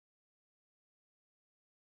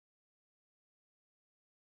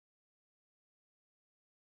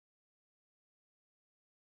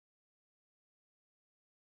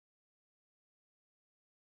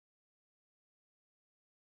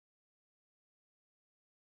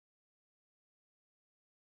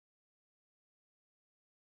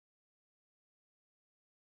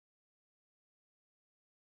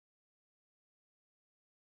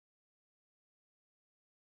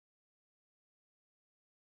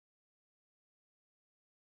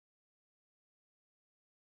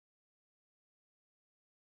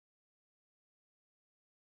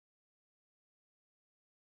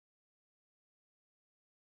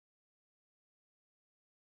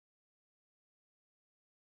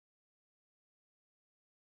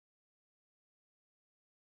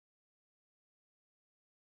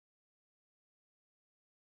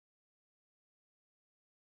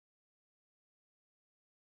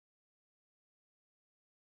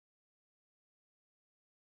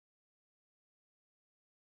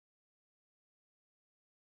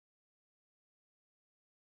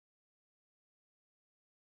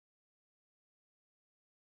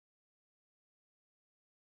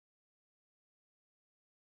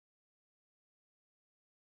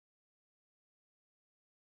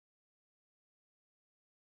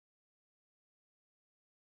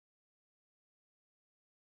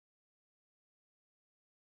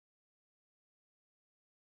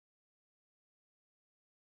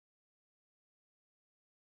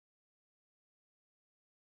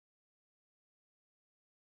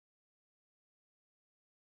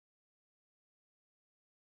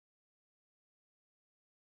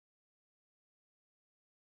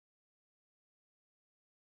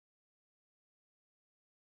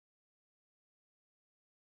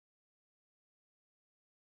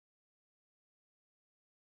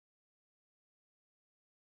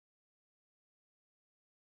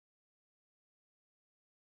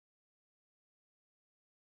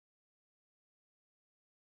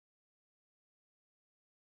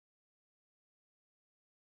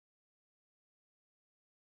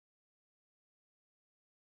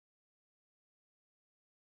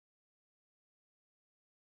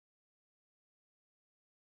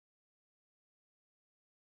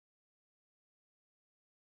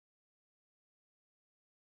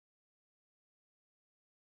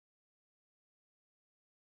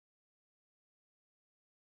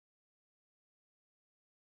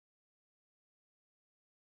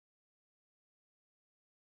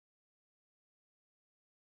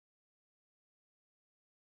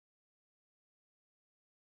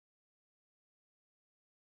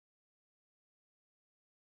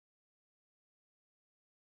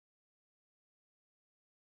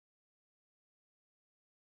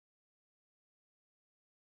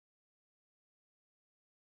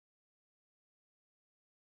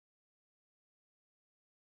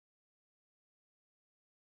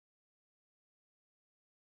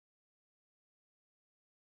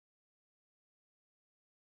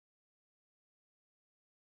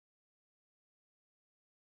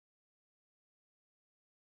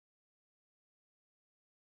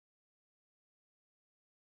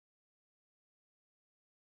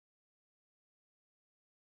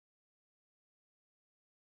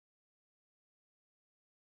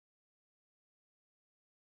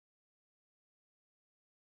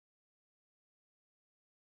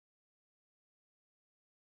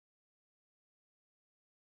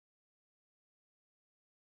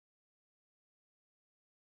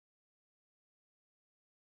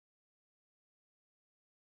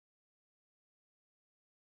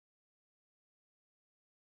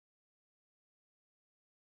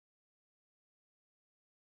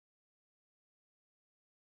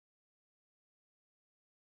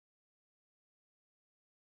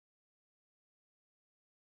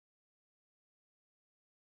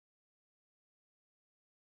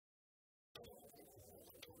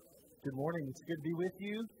Good morning. It's good to be with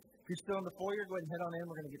you. If you're still in the foyer, go ahead and head on in.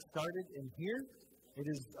 We're going to get started in here. It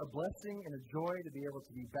is a blessing and a joy to be able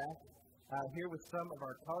to be back here with some of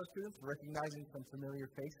our college students, recognizing some familiar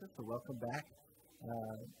faces, so welcome back.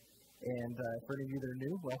 And for any of you that are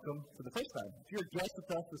new, welcome for the first time. If you're a guest with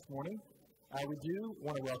us this morning, we do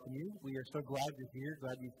want to welcome you. We are so glad you're here,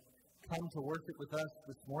 glad you've come to worship with us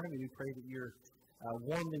this morning. We do pray that you're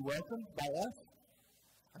warmly welcomed by us.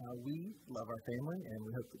 We love our family, and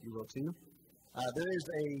we hope that you will too. There is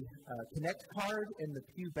a Connect card in the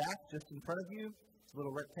pew back just in front of you. It's a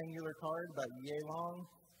little rectangular card about yay long.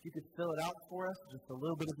 If you could fill it out for us, just a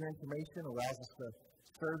little bit of your information allows us to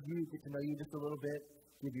serve you, get to know you just a little bit,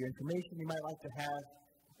 give you information you might like to have,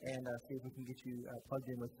 and see if we can get you plugged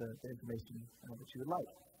in with the information that you would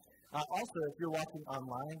like. Also, if you're watching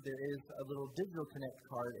online, there is a little digital Connect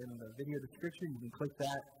card in the video description. You can click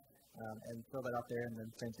that and fill that out there, and then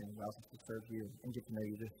same thing allows us to serve you and get to know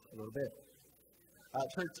you just a little bit.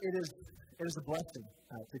 Church, it is a blessing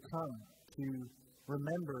to come to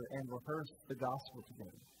remember and rehearse the gospel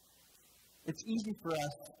together. It's easy for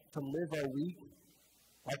us to live our week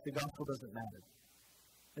like the gospel doesn't matter.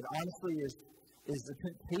 It honestly is a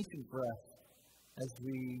temptation for us as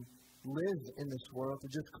we live in this world to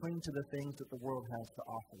just cling to the things that the world has to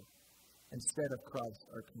offer instead of Christ,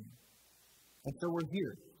 our King. And so we're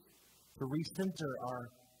here to recenter our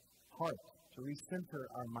heart, to recenter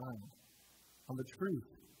our mind on the truth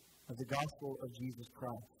of the gospel of Jesus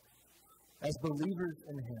Christ. As believers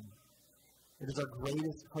in Him, it is our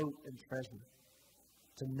greatest hope and treasure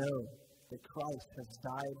to know that Christ has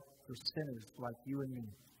died for sinners like you and me,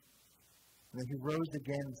 and that He rose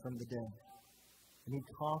again from the dead, and He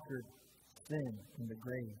conquered sin in the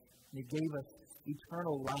grave, and He gave us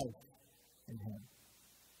eternal life in Him.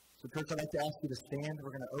 So, church, I'd like to ask you to stand.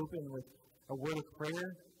 We're going to open with a word of prayer,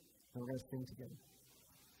 and we're going to sing together.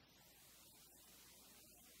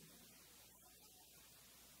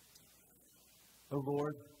 Oh,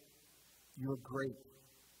 Lord, you are great.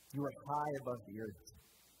 You are high above the earth.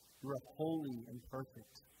 You are holy and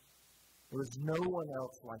perfect. There is no one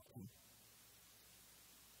else like you.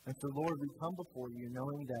 And so, Lord, we come before you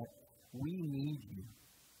knowing that we need you.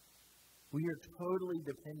 We are totally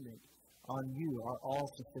dependent on you, our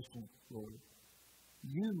all-sufficient Lord.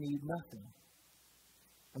 You need nothing.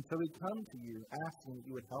 And so we come to you asking that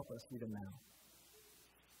you would help us even now.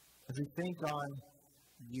 As we think on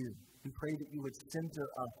you, we pray that you would center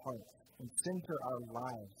our hearts and center our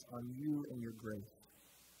lives on you and your grace.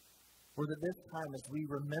 Lord, at this time, as we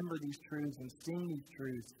remember these truths and sing these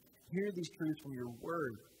truths, hear these truths from your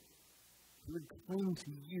word, we would cling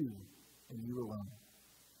to you and you alone.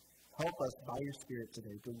 Help us by your Spirit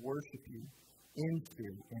today to worship you in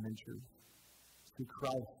spirit and in truth. Through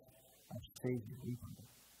Christ, our Savior, we pray.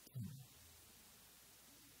 Amen.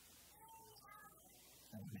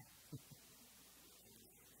 Amen.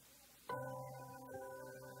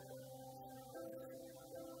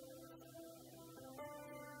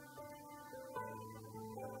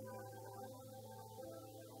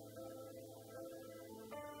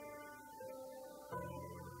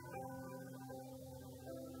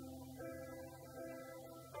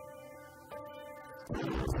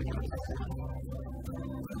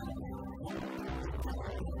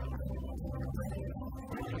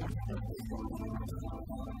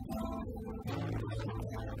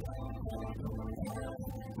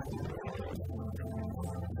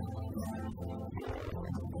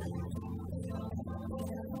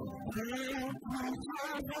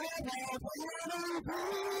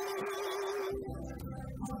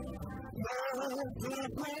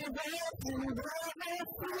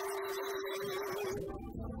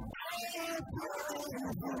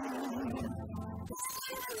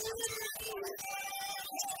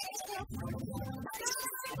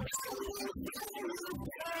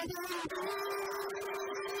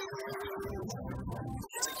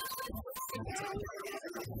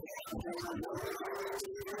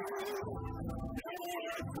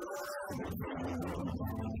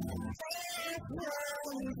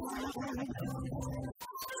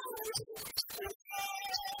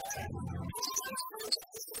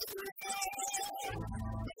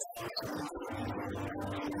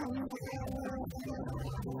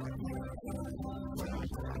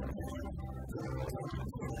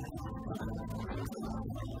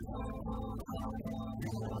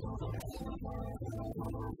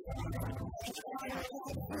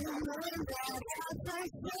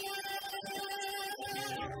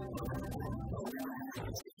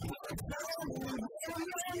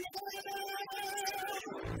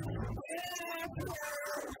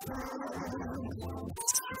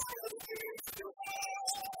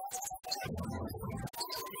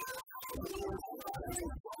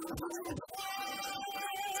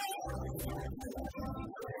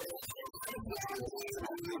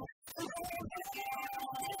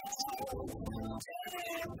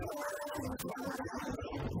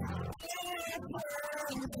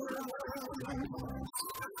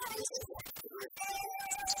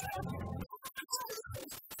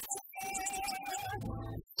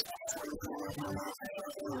 Let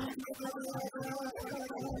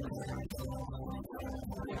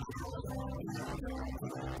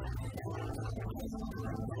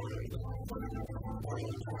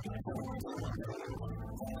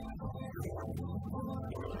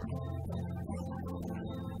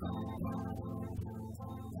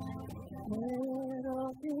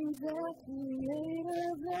all things that Creator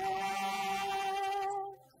bless,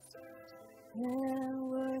 and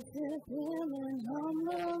worship Him in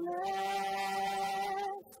humbleness.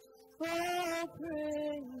 Oh,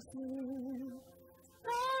 praise Him.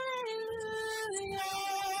 Hallelujah.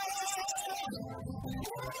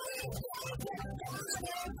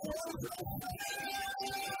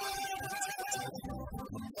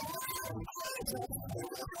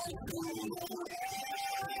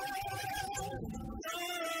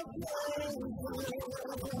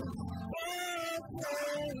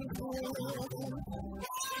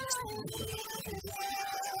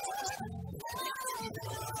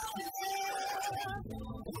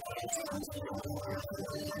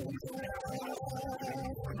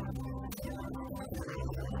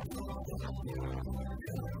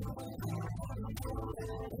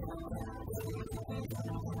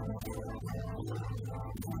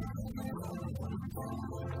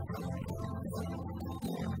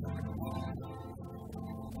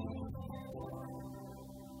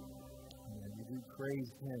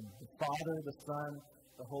 Praise Him. The Father, the Son,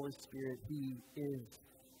 the Holy Spirit, He is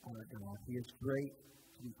our God. He is great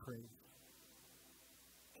to be praised.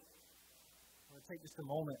 I want to take just a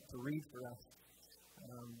moment to read for us.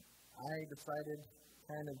 I decided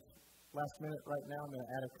kind of last minute right now, I'm going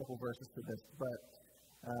to add a couple verses to this, but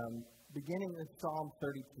beginning in Psalm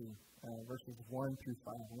 32, verses 1 through 5,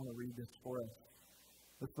 I want to read this for us.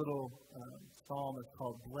 This little psalm is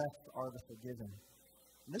called Blessed Are the Forgiven.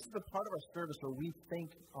 And this is the part of our service where we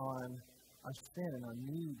think on our sin and our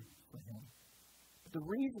need for Him. But the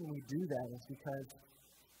reason we do that is because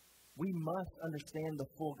we must understand the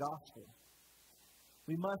full gospel.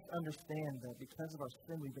 We must understand that because of our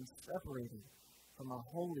sin, we've been separated from our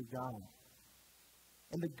holy God.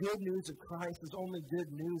 And the good news of Christ is only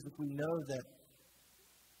good news if we know that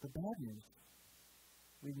the bad news.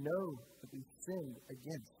 We know that we've sinned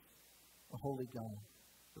against a holy God.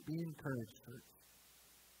 But be encouraged, church.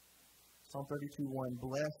 Psalm 32:1,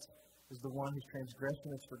 blessed is the one whose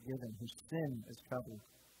transgression is forgiven, whose sin is covered.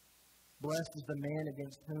 Blessed is the man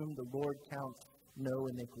against whom the Lord counts no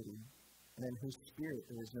iniquity, and in whose spirit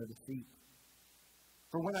there is no deceit.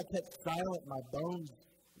 For when I kept silent, my bones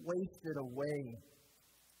wasted away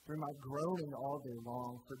through my groaning all day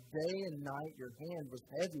long. For day and night your hand was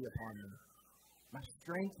heavy upon me. My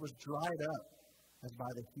strength was dried up as by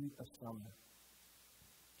the heat of summer.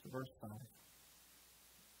 So verse 5.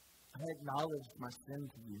 I acknowledged my sin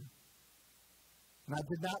to you, and I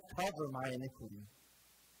did not cover my iniquity.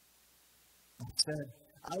 I said,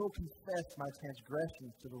 I will confess my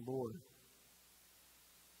transgressions to the Lord,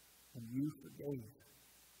 and you forgave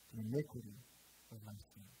the iniquity of my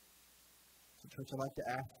sin. So, church, I'd like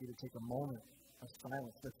to ask you to take a moment of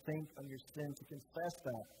silence, to think on your sin, to confess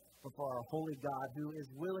that before our holy God who is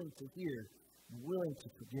willing to hear and willing to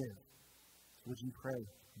forgive. So would you pray?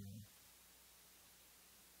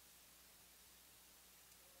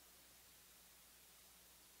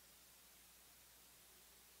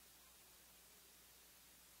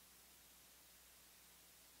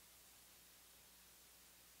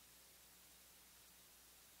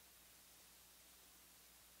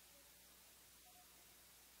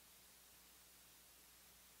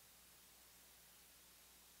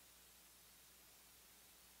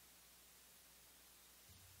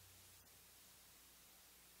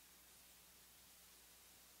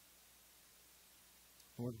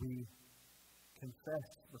 Lord, we confess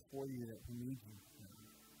before you that we need you,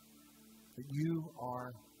 that you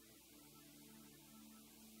are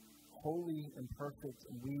holy and perfect,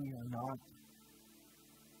 and we are not.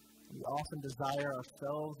 We often desire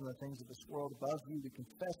ourselves and the things of this world above you. We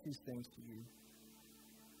confess these things to you.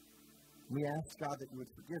 We ask, God, that you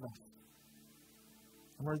would forgive us.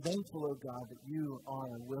 And we're thankful, oh God, that you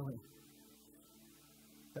are willing,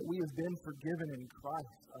 that we have been forgiven in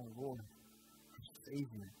Christ our Lord.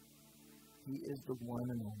 Savior. He is the one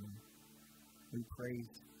and only. We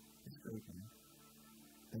praise His great name.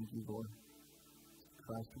 Thank you, Lord.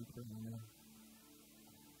 Christ, we pray. Amen.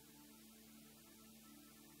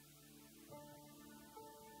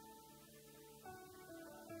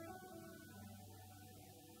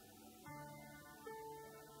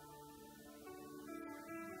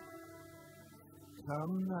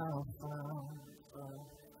 Come now, Father,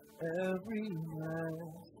 every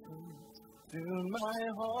man. Tune my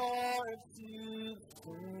heart to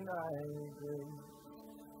sing thy grace.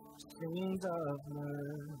 Sings of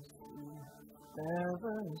mercy,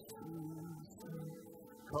 never ceasing.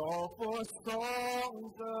 Call for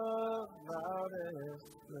songs of loudest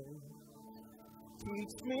praise.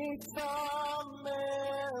 Teach me some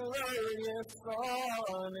melodious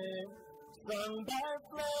sonnet, sung by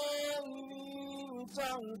flaming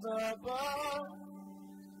tongues above.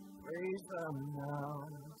 Praise the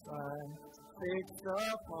mountain fixed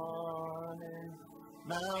upon it,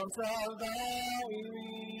 mount of thy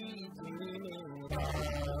redeeming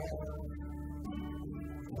love.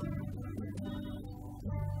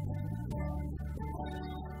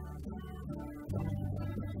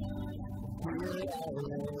 Here I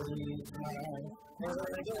lay my head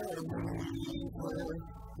weeper,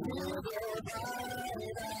 whither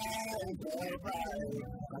I go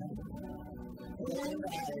by. When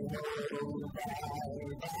I know thy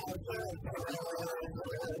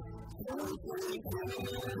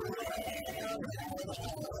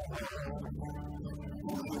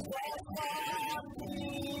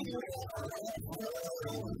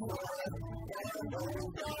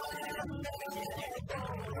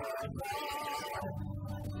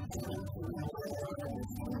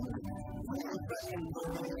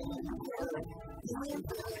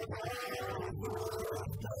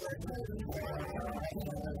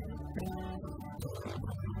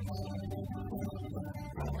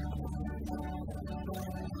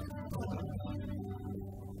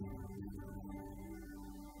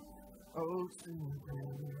oh, to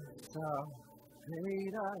grace how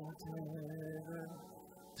great I terror,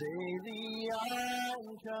 daily I'm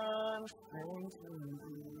constrained to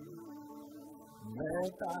thee.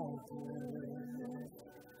 Let thy goodness,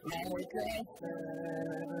 like a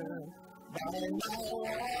feather, bind my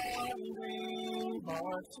wandering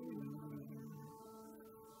heart to thee.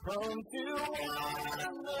 Prone to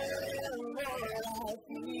wander, Lord, I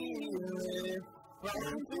feel it.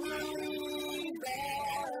 Prone to leave thy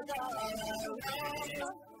God I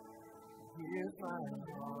love. Here's my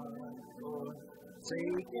heart, Lord,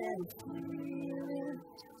 take and feel it.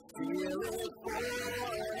 Feel it for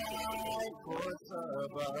thy courts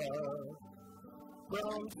above.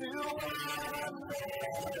 Prone to wander,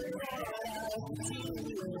 Lord, I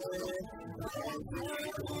feel it. Prone to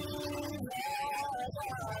leave thy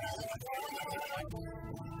God I love.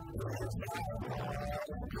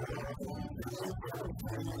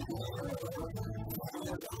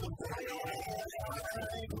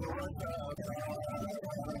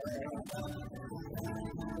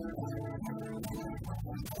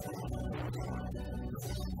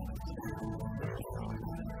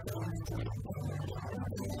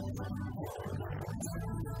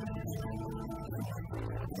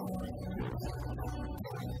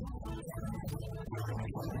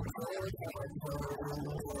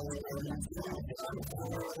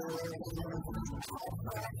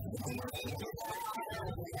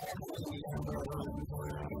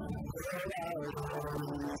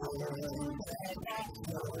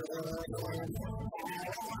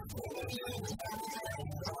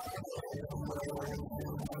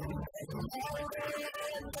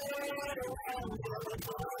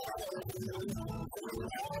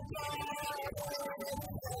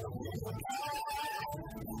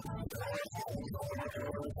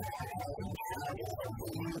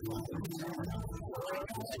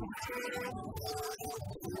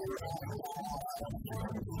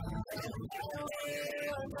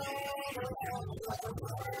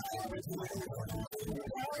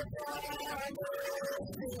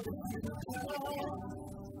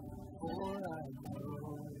 For I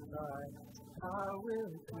know thy power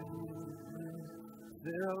is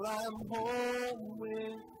still I'm home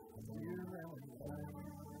with you and I.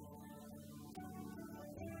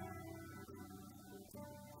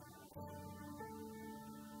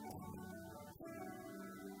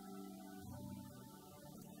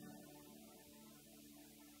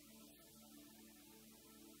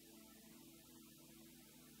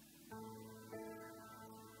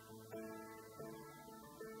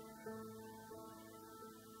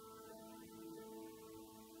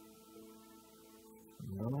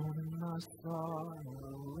 Alone in my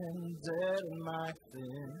sorrow and dead in my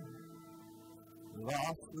sin,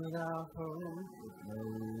 lost without hope with no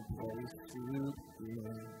place to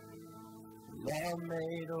begin. Love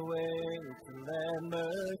made a way to let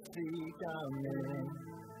mercy come in.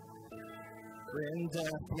 When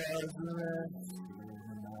death was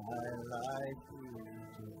rescued, my life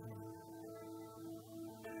began.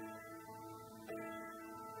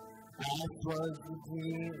 Life was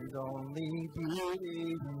redeemed, only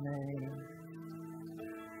beauty remained.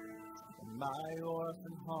 And my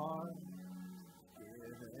orphan heart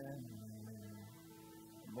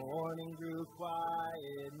morning grew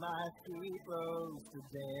quiet, my feet rose to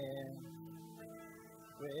dance.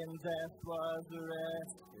 When death was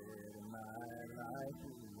arrested, and my life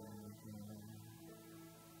began.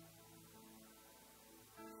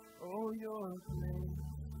 Oh, your grace,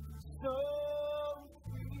 so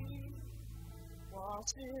sweet,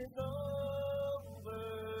 washes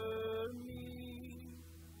over me.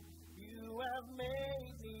 You have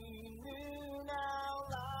made me new, now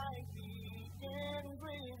life begins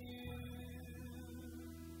with you.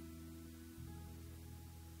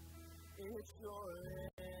 It's your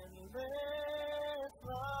endless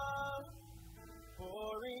love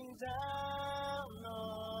pouring down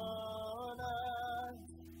on us.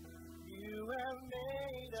 You have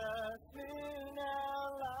made us new, now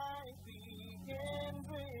life begins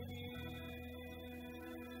with you.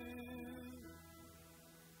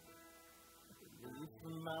 Release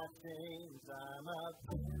from my chains, I'm a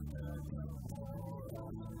prisoner.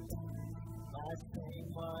 My shame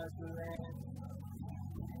was rent.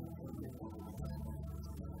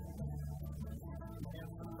 And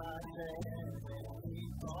from my death, he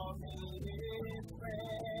called me his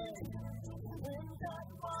friend. When that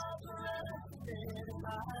was arrested,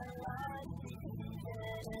 my life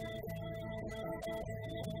began.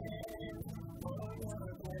 For your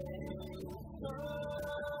grace so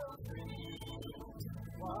free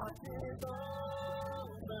washes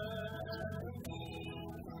over me.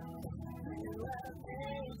 You have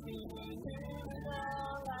made me new, now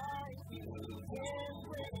life begins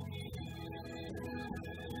with you.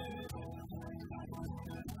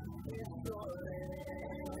 It's your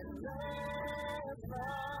endless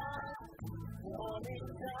love pouring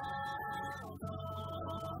down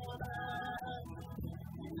on us.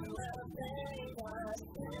 You have made us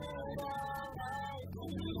new, now life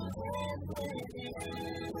begins with you.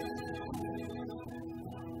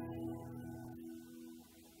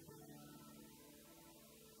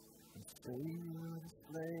 Say you were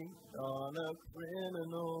displayed on a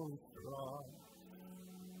criminal's cross.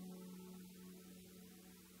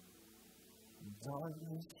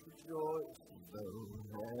 Darkness rejoiced, though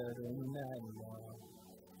heaven and lost.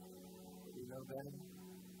 You know that?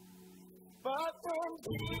 But when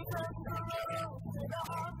Jesus rose in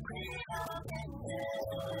our freedom in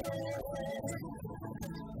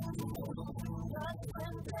that's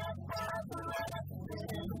when death was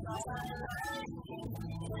arrested, my life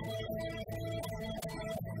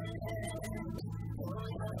for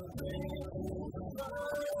your grace so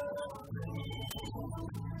free,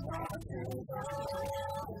 washes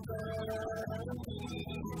over me.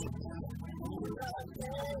 You have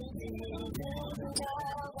made me new,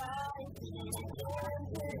 now life begins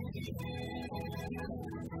with you.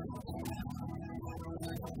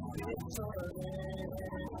 It's your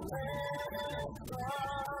endless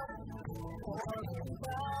love pouring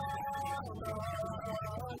down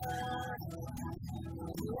on us.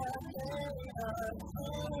 You have made us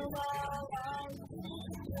new, now life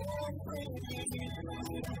begins with you.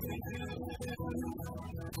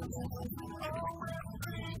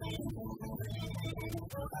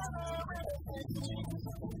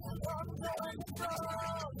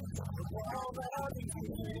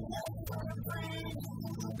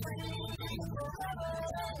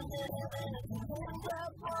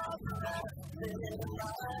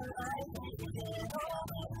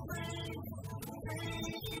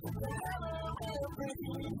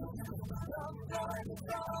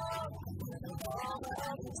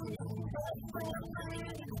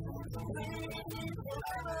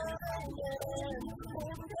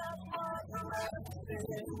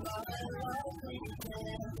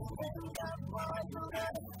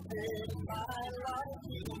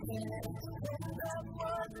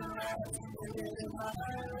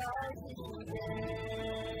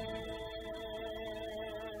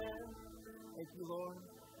 Thank you, Lord.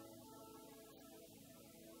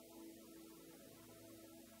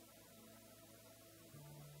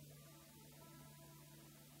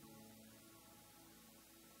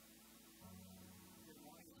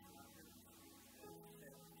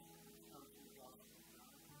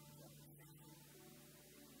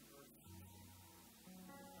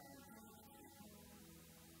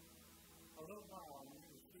 A little while we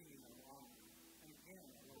were singing along, and again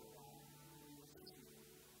a little while we were singing.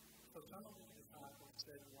 So some of the disciples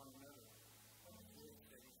said to one another, "What is this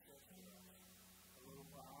that he says to us? A little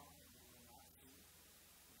while and we will not see,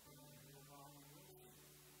 a little while and we will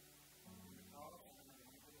see. And we call it and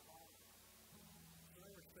we will the Father." So they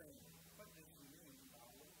were saying, "What does he mean by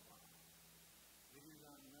a little while?" We do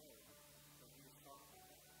not know what he was talking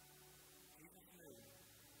about. Jesus knew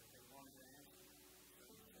that they wanted to answer. So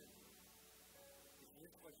he said, "Is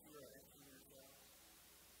this what you are asking yourself?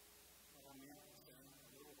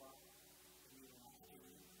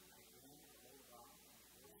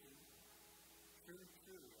 truly,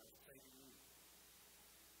 truly, I say to you,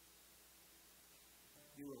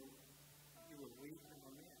 you will weep and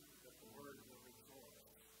lament, but the word will rejoice.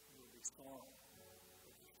 You will be sorrowful,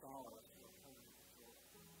 but the sorrow will turn into joy.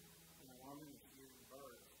 When a woman is giving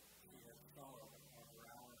birth, she has sorrow because her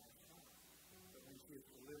hour has come. But when she has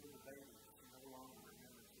delivered the baby, she no longer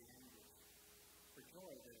remembers the anguish for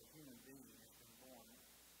joy that a human being has been born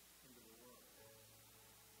into the world.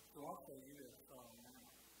 So also you have sorrow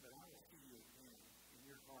now, but I will see you again, and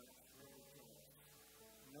your heart will rejoice.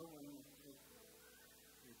 No one will take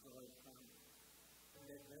your joy from you. In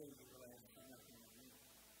that day you will ask for nothing of me.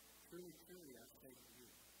 Truly, truly, I say to you,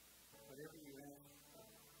 whatever you ask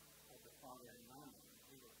of the Father in my name,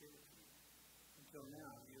 he will give it to you. Until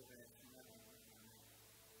now you have asked nothing of my name.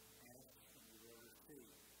 Ask, and you will receive,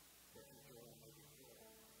 that your joy may be full.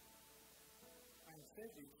 I have said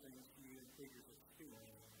these things to you in figures of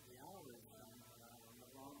speech. The hour is coming when I will no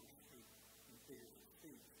longer speak in figures of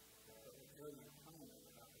speech, but will tell you plainly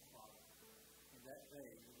about the Father. In that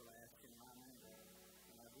day you will ask in my name.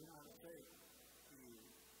 And I do not say to you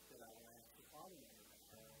that I will ask the Father in your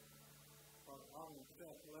name. For the Father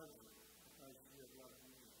himself loves you because you have loved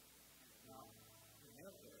me. And not in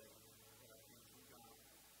that day that I came from God.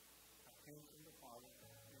 I came from the Father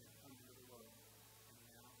and have come into the world. And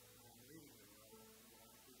now I am leaving the world and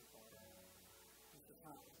going to the Father. Mr.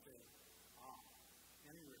 Thomas said,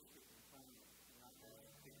 many were speaking plainly, and not just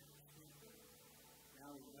figures of speech.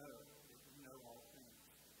 Now we know that you know all things.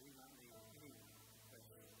 We do not need anyone to say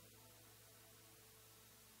so.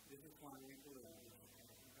 This is why we believe that you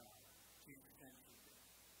came from God. Jesus answered them.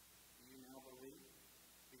 Do you now believe?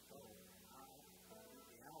 Behold,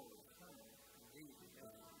 the hour is coming, indeed,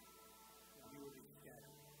 because when you will be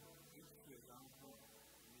scattered, each to his own home,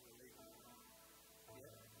 and you will leave me alone.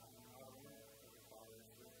 Yet I am not alone, for the Father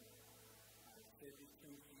is with me. I have said these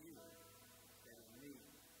things to you, that in me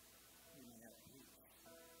you may have peace.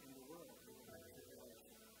 In the world you will have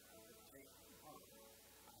tribulation, but take heart,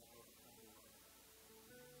 I have overcome the world.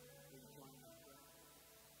 Please join me in prayer.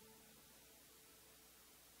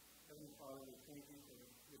 Heavenly Father, we thank you for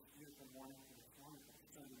this beautiful morning, for this wonderful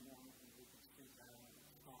Sunday morning, when we can speak out in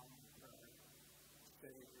song and prayer,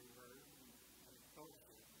 study your word, and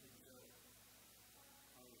fellowship with each other.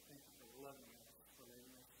 Father, we thank you for loving us, for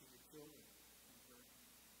letting us be your children, and for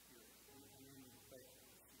your union and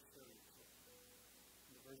faithfulness you show your children.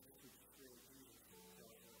 In the verses we just read, Jesus tells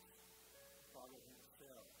us, the Father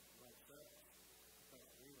himself loves us because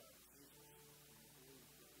we love Jesus and we believe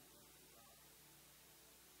that he loves God.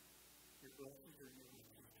 Your blessings are in this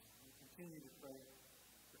teaching. We continue to pray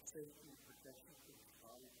for safety and protection for this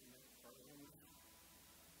body to make further ministry.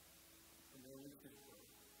 From their recent work,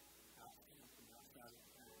 outside from outside of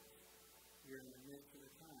town. We are in the midst of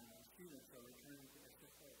a time when students are returning to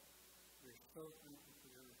SFO. We are so thankful for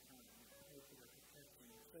your return and pray for their protection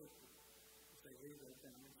and safety as they leave their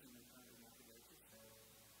families and return to Nacogdoches.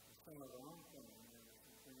 And some of our own family members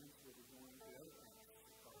and friends will be going to other campuses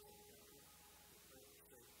across the country to pray for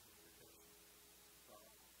safety and protection.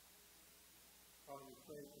 Father, we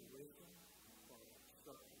pray for wisdom, for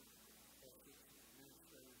instruction, ethics, and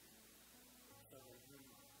administrators, so that we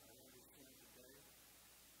understand today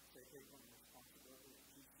as they take on the responsibility of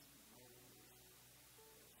teaching and molding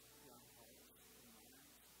young hearts and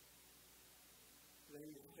minds. Today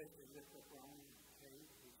we especially lift up Ryan and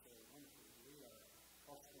Kate, who's a wonderful leader,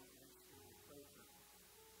 cross-point ministry. We pray for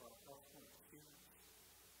our cross-point students,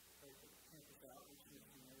 pray for the campus outreach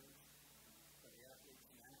missionaries, for the athletes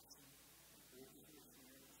in action, and bridges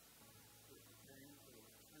missionaries, who are preparing for the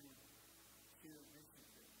returning student mission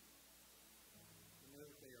trip. We know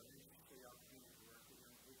that they are anxious for the opportunity to work with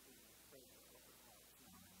young people and pray for open hearts and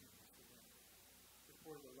opportunities for them.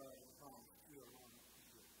 Before the love and promise you alone can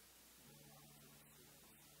do it.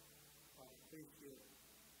 Father, please give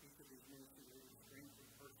each of these ministry leaders strength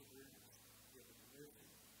and perseverance. Give them wisdom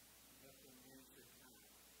and help them manage their time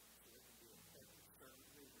so they can be effective servant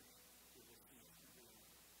leaders with this mission doing.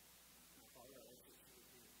 Now, Father, I ask that you would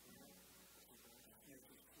be with them as we go into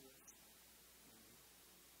ministries to us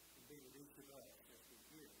and be with each of us as we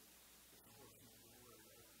hear this portion of the word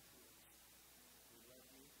open to us. We love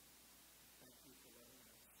you. Thank you for loving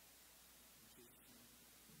us. In Jesus' name.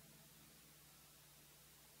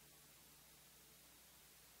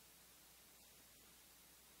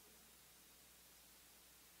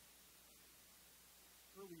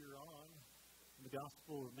 Earlier on in the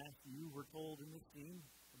Gospel of Matthew, we're told in this scene,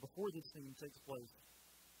 before this scene takes place,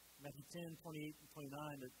 Matthew 10, 28 and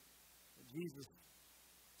 29, that Jesus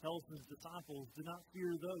tells his disciples, do not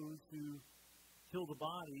fear those who kill the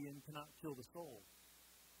body and cannot kill the soul.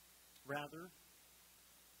 Rather,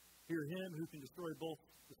 Fear him who can destroy both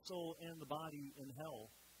the soul and the body in hell.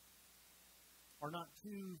 Are not 2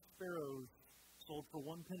 sparrows sold for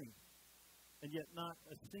 1 penny? And yet not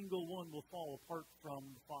a single one will fall apart from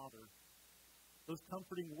the Father. Those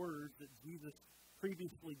comforting words that Jesus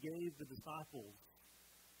previously gave the disciples,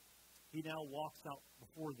 he now walks out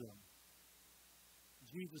before them.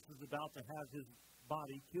 Jesus is about to have his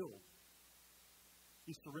body killed.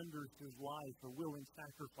 He surrenders his life, a willing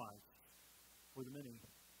sacrifice for the many.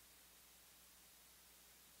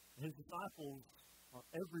 His disciples are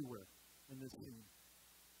everywhere in this scene.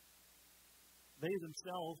 They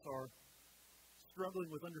themselves are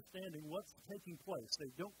struggling with understanding what's taking place.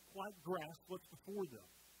 They don't quite grasp what's before them.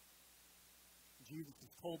 Jesus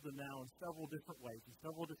has told them now in several different ways, in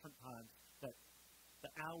several different times, that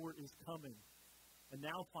the hour is coming. And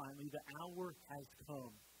now finally, the hour has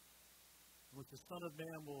come in which the Son of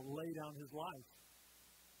Man will lay down his life.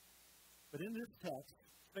 But in this text,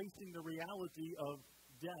 facing the reality of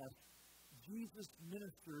death, Jesus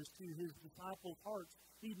ministers to his disciples' hearts.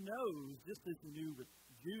 He knows, just as he knew with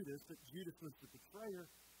Judas, that Judas was the betrayer,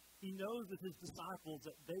 he knows with his disciples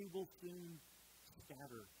that they will soon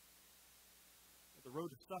scatter. That the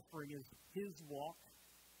road to suffering is his walk,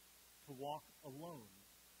 to walk alone.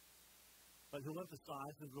 But he'll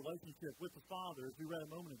emphasize his relationship with the Father, as we read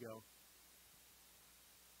a moment ago.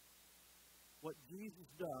 What Jesus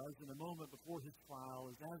does in the moment before his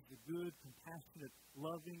trial is, as the good, compassionate,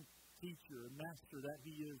 loving teacher and master that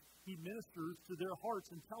he is, he ministers to their hearts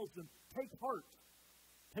and tells them, take heart,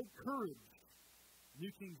 take courage.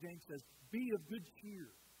 New King James says, be of good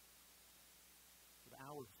cheer. For the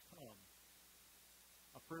hour has come.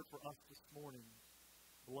 A prayer for us this morning,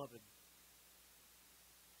 beloved,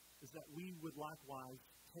 is that we would likewise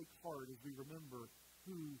take heart as we remember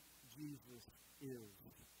who Jesus is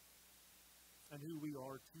and who we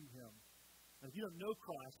are to him. Now, if you don't know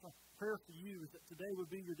Christ, my prayer for you is that today would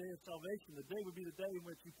be your day of salvation. The day would be the day in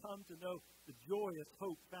which you come to know the joyous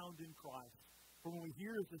hope found in Christ. For when we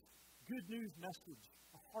hear this good news message,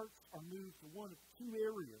 our hearts are moved to one of 2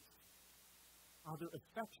 areas. Either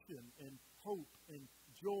affection and hope and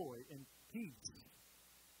joy and peace,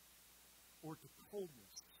 or to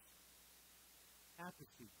coldness,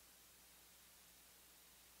 apathy,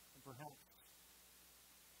 and perhaps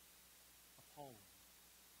appalling.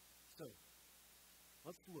 So,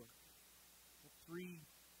 let's look at 3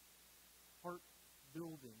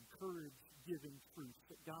 heart-building, courage-giving truths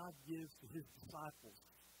that God gives to his disciples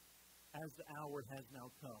as the hour has now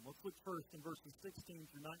come. Let's look first in verses 16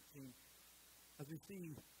 through 19 as we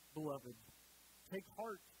see, beloved, take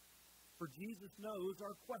heart, for Jesus knows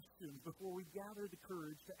our questions before we gather the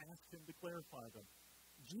courage to ask him to clarify them.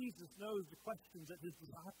 Jesus knows the questions that his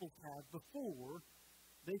disciples have before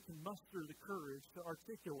they can muster the courage to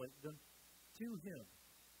articulate them to him.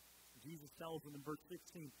 Jesus tells them in verse 16,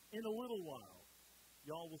 in a little while,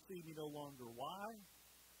 y'all will see me no longer. Why?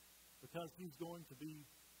 Because he's going to be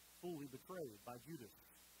fully betrayed by Judas,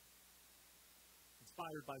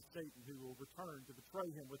 inspired by Satan, who will return to betray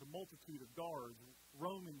him with a multitude of guards,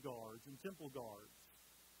 Roman guards and temple guards.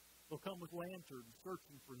 They'll come with lanterns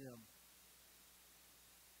searching for him.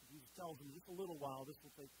 Jesus tells them, just a little while this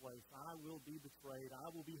will take place. I will be betrayed. I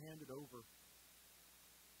will be handed over.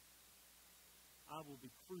 I will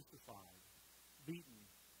be crucified, beaten,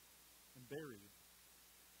 and buried.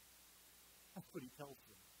 That's what he tells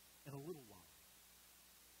them in a little while.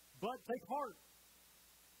 But take heart.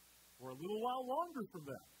 For a little while longer from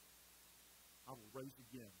that, I will rise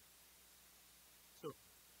again. So,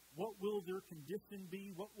 what will their condition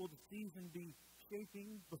be? What will the season be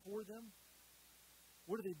shaping before them?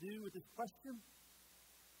 What do they do with this question?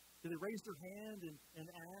 Do they raise their hand and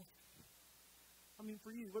ask? I mean, for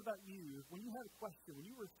you, what about you? When you had a question, when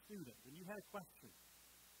you were a student, when you had a question,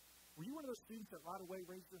 were you one of those students that right away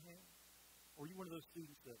raised their hand? Or were you one of those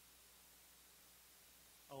students that,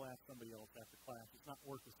 I'll ask somebody else after class, it's not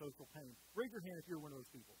worth the social pain? Raise your hand if you're one of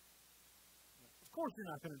those people. Of course you're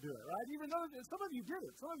not going to do it, right? Even though some of you did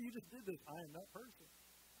it. Some of you just did this. I am that person.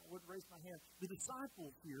 I wouldn't raise my hand. The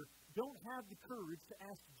disciples here don't have the courage to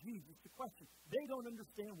ask Jesus the question. They don't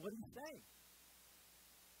understand what he's saying.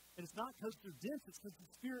 And it's not because they're dense, it's because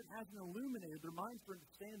the Spirit hasn't illuminated their minds for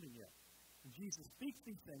understanding yet. And Jesus speaks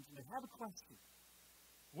these things, and they have a question.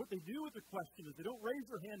 What they do with the question is they don't raise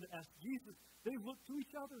their hand to ask Jesus. They look to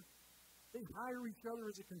each other. They hire each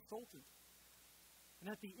other as a consultant.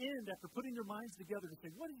 And at the end, after putting their minds together to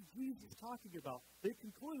say, what is Jesus talking about? They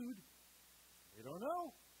conclude, they don't know.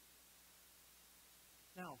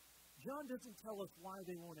 Now, John doesn't tell us why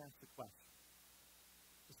they won't ask the question.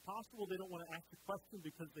 It's possible they don't want to ask the question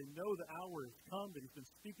because they know the hour has come that he's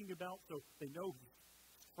been speaking about, so they know he's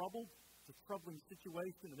troubled. It's a troubling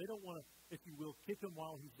situation, and they don't want to, if you will, kick him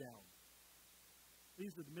while he's down.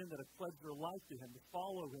 These are the men that have pledged their life to him, to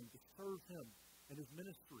follow him, to serve him and his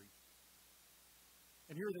ministry.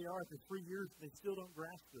 And here they are after 3 years, and they still don't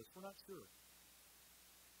grasp this. We're not sure.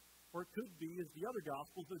 Or it could be, as the other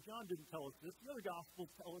Gospels, though John didn't tell us this, the other Gospels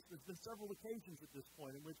tell us there's been several occasions at this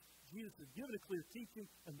point in which Jesus has given a clear teaching,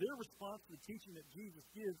 and their response to the teaching that Jesus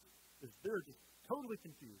gives is they're just totally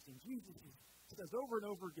confused. And Jesus says over and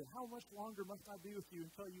over again, how much longer must I be with you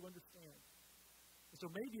until you understand? And so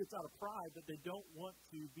maybe it's out of pride that they don't want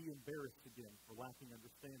to be embarrassed again for lacking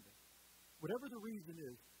understanding. Whatever the reason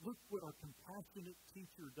is, look what our compassionate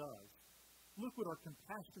teacher does. Look what our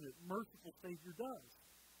compassionate, merciful Savior does.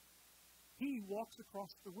 He walks across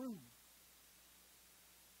the room.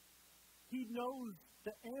 He knows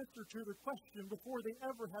the answer to the question before they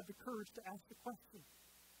ever had the courage to ask the question.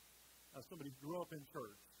 Now, somebody grew up in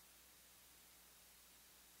church.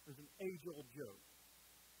 There's an age-old joke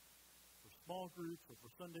for small groups or for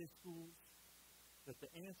Sunday schools that the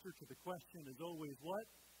answer to the question is always what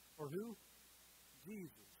or who?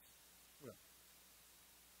 Jesus. Well,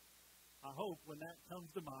 I hope when that comes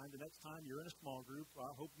to mind, the next time you're in a small group,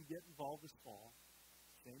 I hope you get involved this fall.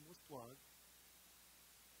 Shameless plug.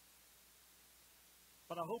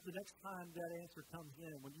 But I hope the next time that answer comes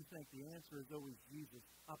in, when you think the answer is always Jesus,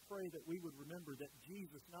 I pray that we would remember that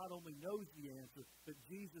Jesus not only knows the answer, but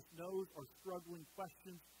Jesus knows our struggling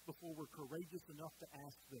questions before we're courageous enough to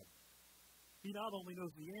ask them. He not only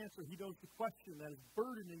knows the answer, he knows the question that is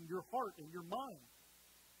burdening your heart and your mind.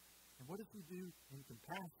 And what does he do? In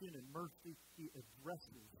compassion and mercy, he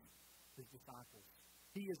addresses his disciples.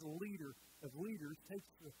 He, as a leader of leaders,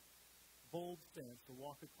 takes the bold stance to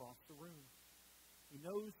walk across the room. He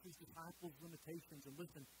knows his disciples' limitations, and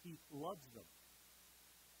listen, he loves them.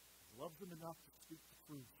 He loves them enough to speak the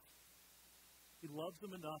truth. He loves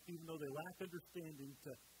them enough, even though they lack understanding,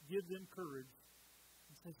 to give them courage.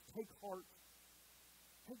 He says, take heart.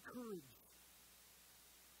 Take courage.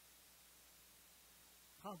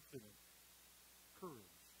 Confident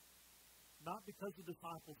courage. Not because the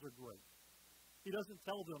disciples are great. He doesn't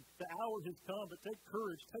tell them, the hour has come, but take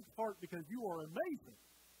courage, take heart, because you are amazing.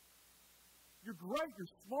 You're great,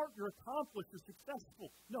 you're smart, you're accomplished, you're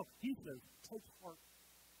successful. No, he says, take heart,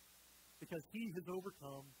 because he has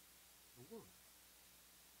overcome the world.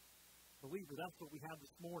 Believer, that's what we have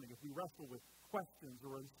this morning. If we wrestle with questions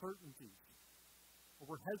or uncertainties,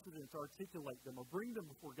 or we're hesitant to articulate them or bring them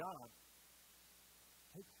before God,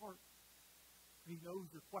 take heart. He knows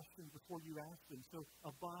your questions before you ask them. So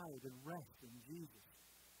abide and rest in Jesus.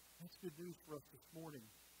 That's good news for us this morning,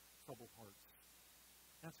 troubled hearts.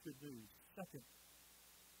 That's good news. Second,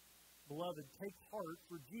 beloved, take heart,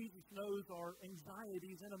 for Jesus knows our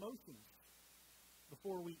anxieties and emotions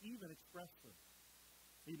before we even express them.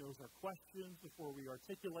 He knows our questions before we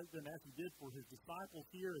articulate them, as he did for his disciples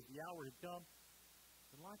here as the hour had come.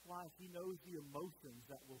 And likewise, he knows the emotions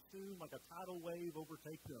that will soon, like a tidal wave,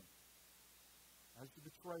 overtake them as the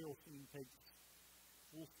betrayal scene takes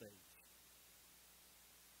full stage.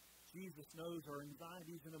 Jesus knows our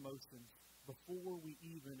anxieties and emotions before we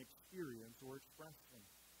even experience or express them.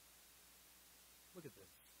 Look at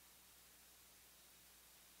this.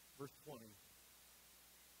 Verse 20.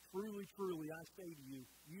 Truly, truly, I say to you,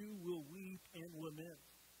 you will weep and lament.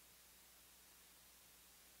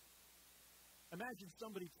 Imagine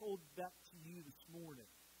somebody told that to you this morning.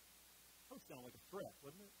 That would sound like a threat,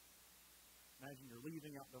 wouldn't it? Imagine you're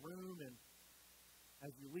leaving out the room, and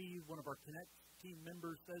as you leave, one of our Connect team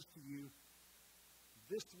members says to you,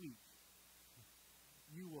 this week,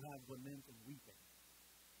 you will have lament and weeping.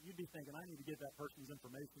 You'd be thinking, I need to get that person's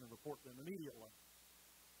information and report them immediately,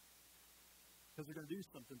 because they're going to do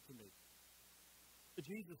something to me. But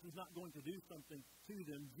Jesus is not going to do something to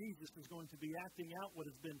them. Jesus is going to be acting out what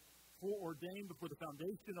has been foreordained before the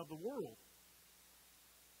foundation of the world.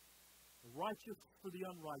 The righteous for the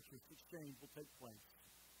unrighteous exchange will take place.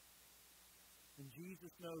 And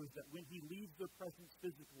Jesus knows that when he leaves their presence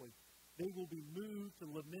physically, they will be moved to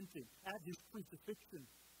lamenting at his crucifixion.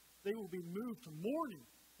 They will be moved to mourning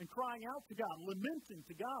and crying out to God, lamenting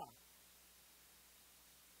to God.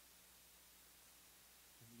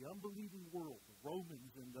 And the unbelieving world, the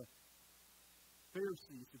Romans and the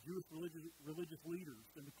Pharisees, the Jewish religious leaders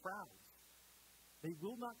and the crowds, they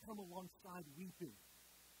will not come alongside weeping.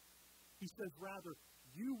 He says, rather,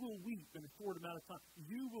 you will weep in a short amount of time.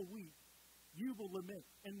 You will weep. You will lament.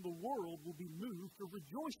 And the world will be moved to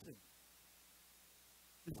rejoicing.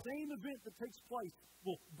 The same event that takes place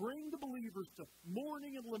will bring the believers to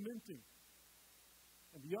mourning and lamenting.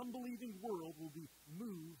 And the unbelieving world will be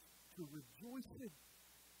moved to rejoicing.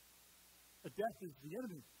 But death is the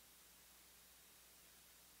enemy.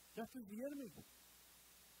 Death is the enemy.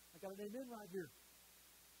 I got an amen right here.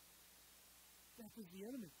 Death is the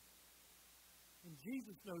enemy. And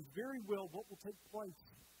Jesus knows very well what will take place.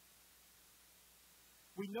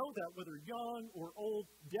 We know that whether young or old,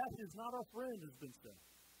 death is not our friend, has been said.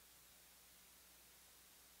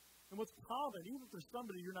 And what's common, even for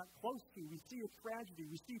somebody you're not close to, we see a tragedy,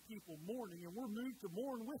 we see people mourning, and we're moved to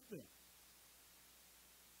mourn with them.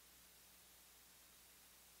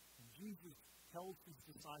 And Jesus tells his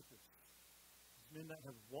disciples, these men that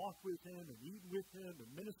have walked with him and eaten with him and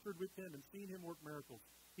ministered with him and seen him work miracles,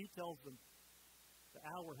 he tells them, the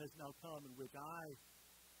hour has now come in which I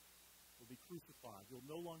will be crucified. You'll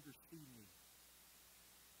no longer see me.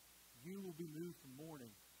 You will be moved to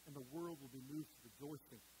mourning, and the world will be moved to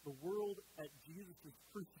rejoicing. The world at Jesus'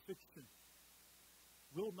 crucifixion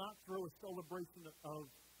will not throw a celebration of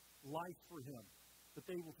life for him, but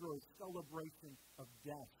they will throw a celebration of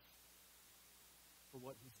death for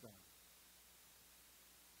what he's done.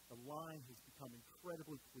 The line has become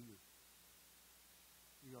incredibly clear.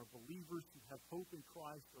 We are believers who have hope in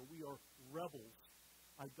Christ, or we are rebels,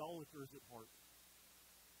 idolaters at heart.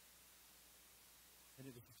 And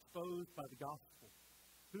it is exposed by the gospel.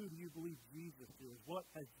 Who do you believe Jesus is? What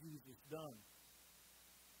has Jesus done?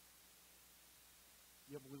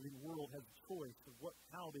 The unbelieving world has a choice of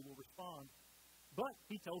how they will respond. But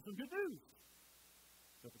he tells them good news.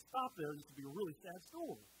 So if it stopped there, this would be a really sad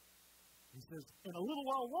story. He says, in a little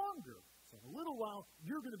while longer, so in a little while,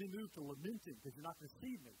 you're going to be moved to lamenting because you're not going to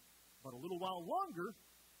see me. But a little while longer,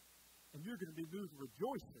 and you're going to be moved to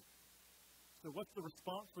rejoicing. So what's the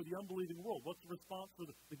response for the unbelieving world? What's the response for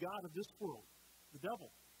the God of this world? The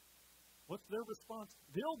devil. What's their response?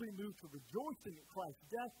 They'll be moved to rejoicing at Christ's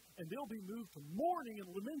death, and they'll be moved to mourning and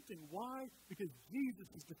lamenting. Why? Because Jesus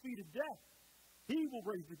has defeated death. He will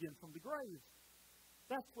raise again from the grave.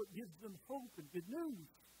 That's what gives them hope and good news.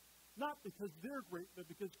 Not because they're great, but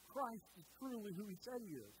because Christ is truly who he said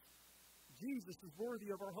he is. Jesus is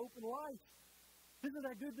worthy of our hope and life. Isn't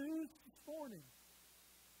that good news this morning?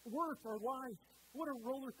 Worth our life. What a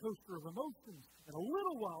roller coaster of emotions. In a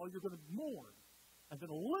little while, you're going to mourn. And then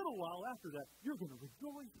a little while after that, you're going to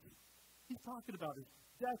rejoice. He's talking about his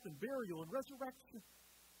death and burial and resurrection.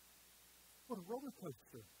 What a roller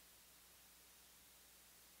coaster.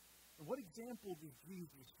 And what example does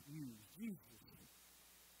Jesus use? Jesus,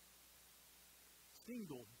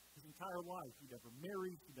 single his entire life. He never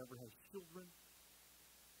marries. He never has children.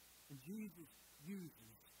 And Jesus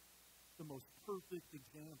uses the most perfect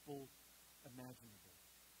example imaginable.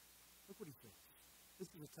 Look what he says. This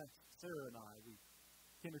is a text Sarah and I, we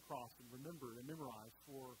came across and remembered and memorized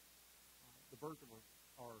for the birth of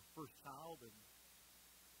our first child, and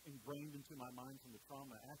ingrained into my mind from the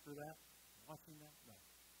trauma after that. Watching that? No.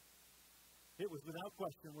 It was without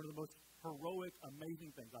question one of the most heroic,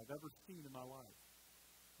 amazing things I've ever seen in my life.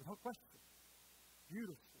 Without question.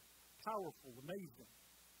 Beautiful, powerful, amazing.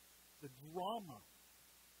 The drama,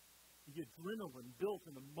 the adrenaline built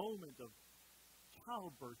in the moment of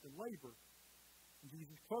childbirth and labor. And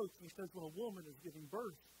Jesus quotes, and he says, when a woman is giving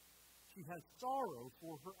birth, she has sorrow,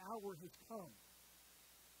 for her hour has come.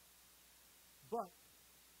 But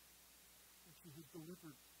when she has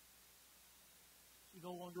delivered, she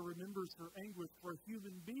no longer remembers her anguish, for a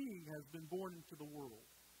human being has been born into the world.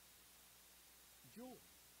 Joy.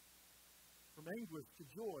 From anguish to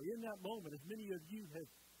joy. In that moment, as many of you have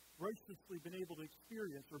graciously been able to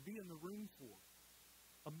experience or be in the room for,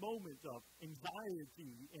 a moment of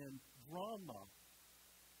anxiety and drama,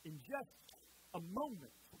 in just a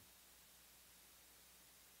moment,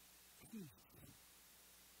 peace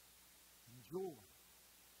and joy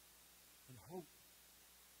and hope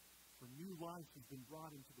for new life has been brought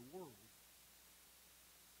into the world.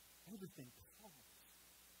 Everything calms.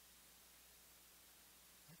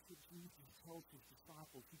 That's what Jesus tells his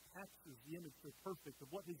disciples. He captures the image so perfect of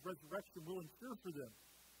what his resurrection will ensure for them.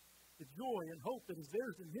 The joy and hope that is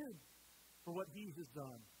theirs in him for what he has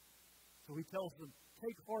done. So he tells them,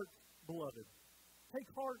 take heart, beloved. Take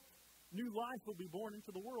heart. New life will be born into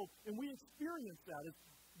the world. And we experience that as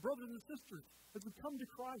brothers and sisters, as we come to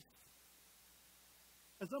Christ.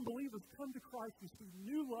 As unbelievers come to Christ, we see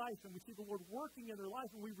new life and we see the Lord working in their life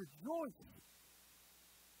and we rejoice.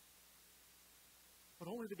 But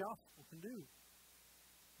only the gospel can do.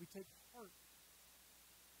 We take heart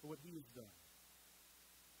for what he has done.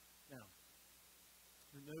 Now,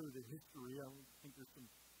 to know the history, I don't think there's some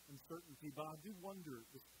uncertainty, but I do wonder at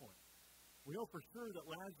this point. We know for sure that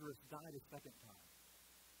Lazarus died a second time.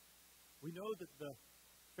 We know that the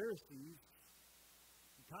Pharisees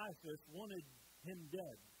and Caiaphas wanted him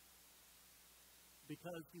dead.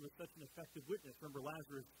 because he was such an effective witness. Remember,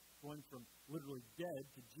 Lazarus going from literally dead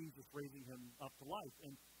to Jesus raising him up to life.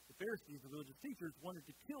 And the Pharisees, the religious teachers, wanted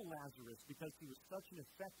to kill Lazarus because he was such an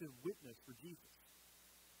effective witness for Jesus.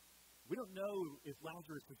 We don't know if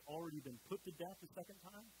Lazarus has already been put to death a second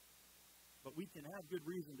time, but we can have good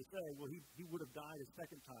reason to say, well, he would have died a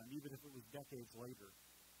second time, even if it was decades later.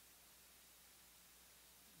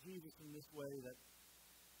 Jesus in this way that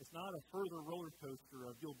it's not a further roller coaster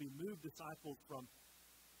of you'll be moved disciples from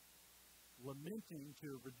lamenting to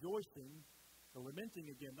rejoicing, to lamenting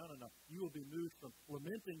again. No. You will be moved from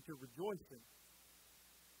lamenting to rejoicing.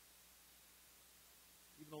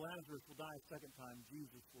 Even though Lazarus will die a second time,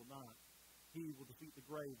 Jesus will not. He will defeat the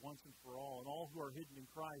grave once and for all. And all who are hidden in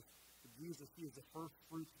Christ, for Jesus, He is the first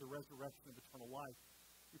fruits of the resurrection of eternal life.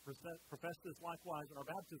 We profess this likewise in our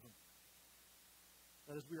baptism.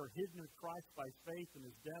 That as we are hidden in Christ by faith in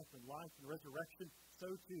His death and life and resurrection, so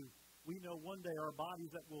too we know one day our bodies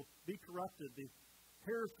that will be corrupted, the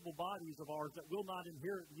perishable bodies of ours that will not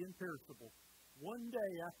inherit the imperishable. One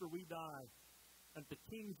day after we die, at the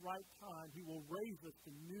King's right time, He will raise us to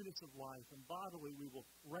newness of life, and bodily we will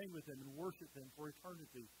reign with Him and worship Him for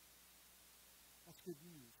eternity. That's good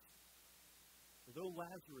news. For though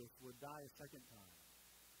Lazarus would die a second time,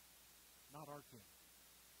 not our King,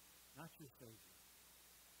 not your Savior.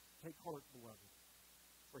 Take heart, beloved,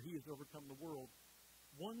 for He has overcome the world.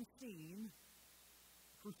 One scene,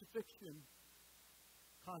 crucifixion,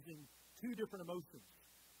 causing two different emotions.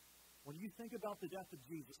 When you think about the death of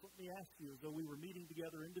Jesus, let me ask you, as though we were meeting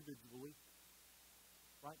together individually,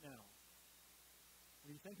 right now,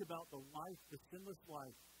 when you think about the life, the sinless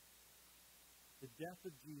life, the death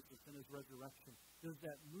of Jesus and His resurrection, does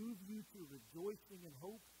that move you to rejoicing and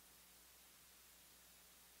hope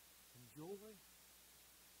and joy?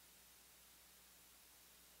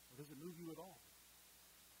 Or does it move you at all?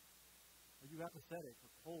 Are you apathetic or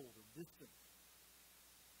cold or distant,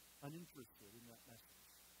 uninterested in that message?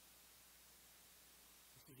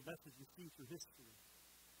 This is a message you see through history.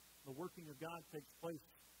 The working of God takes place.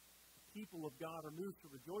 The people of God are moved to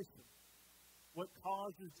rejoicing. What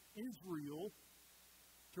causes Israel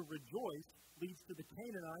to rejoice leads to the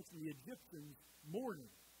Canaanites and the Egyptians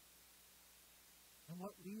mourning. And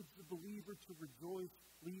what leads the believer to rejoice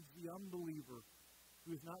leads the unbeliever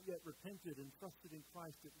who has not yet repented and trusted in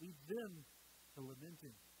Christ. It leads them to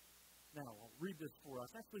lamenting. Now, I'll read this for us.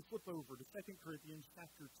 Actually, flip over to 2 Corinthians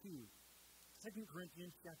chapter 2. 2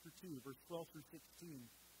 Corinthians chapter 2, verse 12 through 16.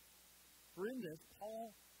 For in this, Paul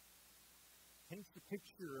paints the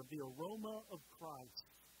picture of the aroma of Christ.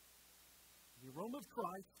 The aroma of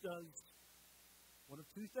Christ does one of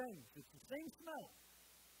two things. It's the same smell.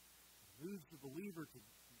 It moves the believer to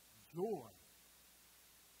joy.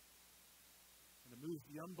 And it moves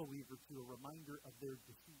the unbeliever to a reminder of their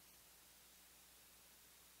defeat.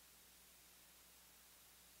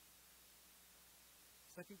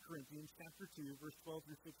 2 Corinthians chapter 2, verse 12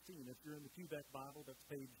 through 16. If you're in the Quebec Bible, that's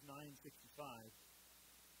page 965.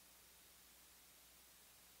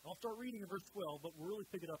 I'll start reading in verse 12, but we'll really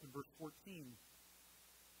pick it up in verse 14.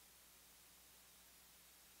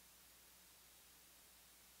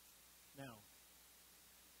 Now,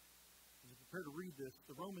 as you prepare to read this,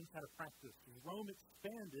 the Romans had a practice. As Rome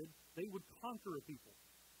expanded, they would conquer a people.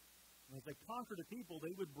 And as they conquered a people,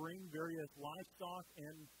 they would bring various livestock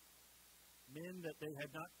and men that they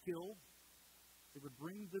had not killed. They would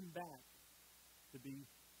bring them back to be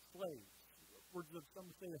slaves. Upwards of, some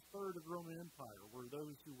say, a third of the Roman Empire were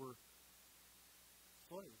those who were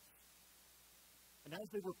slaves. And as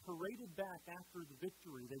they were paraded back after the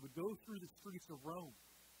victory, they would go through the streets of Rome.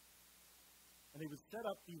 And they would set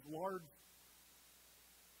up these large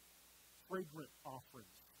fragrant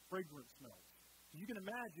offerings, fragrant smells. So you can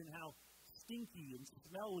imagine how stinky and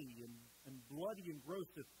smelly and bloody and gross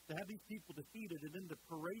to have these people defeated and then to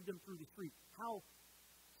parade them through the street. How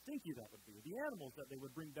stinky that would be. The animals that they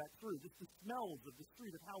would bring back through, just the smells of the street,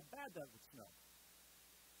 of how bad that would smell.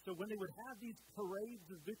 So when they would have these parades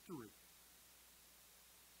of victory,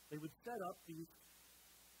 they would set up these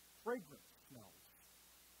fragrant smells.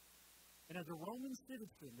 And as a Roman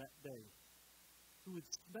citizen that day, who would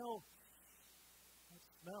smell that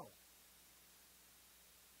smell,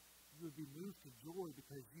 you would be moved to joy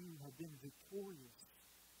because you have been victorious.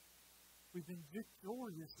 We've been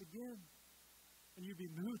victorious again. And you'd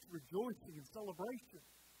be moved to rejoicing and celebration.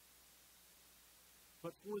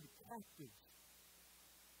 But for the captives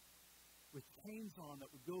with chains on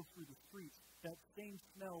that would go through the streets, that same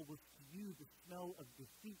smell was to you the smell of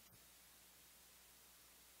defeat.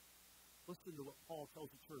 Listen to what Paul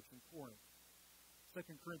tells the church in Corinth. 2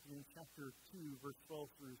 Corinthians chapter 2, verse 12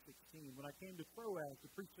 through 16. When I came to Troas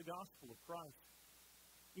to preach the gospel of Christ,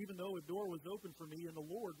 even though a door was open for me in the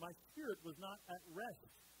Lord, my spirit was not at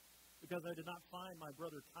rest, because I did not find my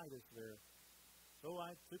brother Titus there. So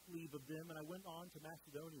I took leave of them, and I went on to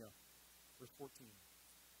Macedonia. Verse 14.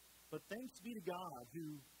 But thanks be to God,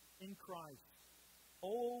 who in Christ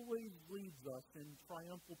always leads us in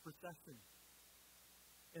triumphal procession.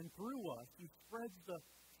 And through us, He spreads the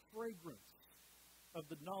fragrance of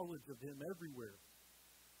the knowledge of Him everywhere.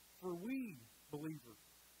 For we, believers,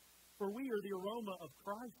 for we are the aroma of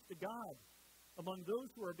Christ to God among those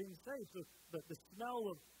who are being saved. So the smell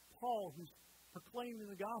of Paul, who's proclaiming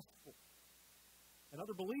the gospel, and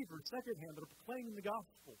other believers, secondhand, that are proclaiming the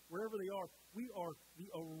gospel, wherever they are, we are the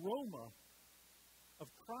aroma of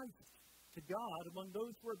Christ to God among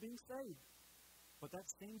those who are being saved. But that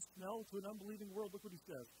same smell to an unbelieving world, look what he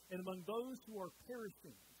says. And among those who are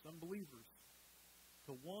perishing, some believers,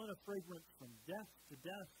 to one a fragrance from death to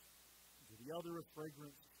death, to the other a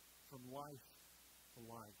fragrance from life to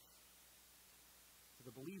life. To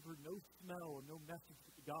the believer, no smell and no message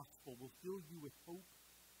of the gospel will fill you with hope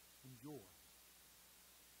and joy.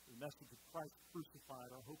 The message of Christ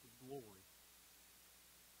crucified, our hope of glory.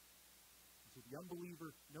 And to the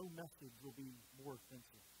unbeliever, no message will be more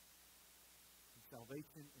offensive. And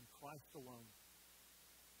salvation in Christ alone.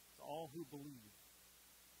 To all who believe,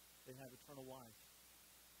 they have eternal life.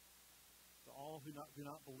 To all who do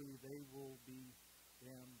not believe, they will be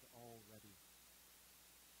damned already.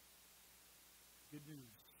 Good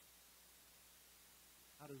news.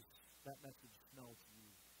 How does that message smell to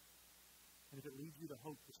you? And if it leads you to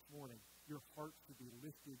hope this morning, your heart should be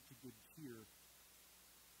lifted to good cheer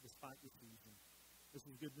despite the season. This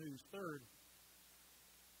is good news. Third,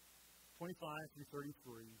 25 through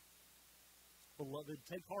 33. Beloved,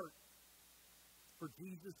 take heart, for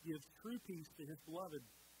Jesus gives true peace to His beloved.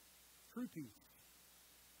 True peace.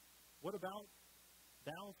 What about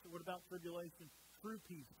doubt? What about tribulation? True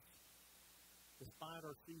peace. Despite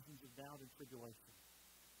our seasons of doubt and tribulation.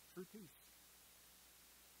 True peace.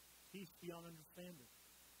 Peace beyond understanding.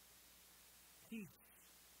 Peace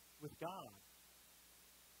with God.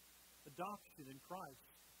 Adoption in Christ.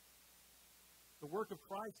 The work of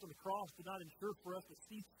Christ on the cross did not ensure for us a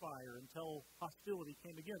ceasefire until hostility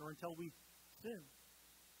came again or until we sinned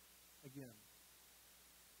again.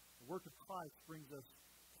 The work of Christ brings us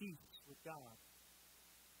peace with God.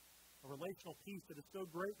 A relational peace that is so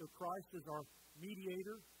great that Christ is our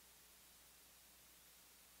mediator.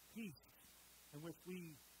 Peace in which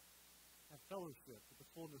we have fellowship with the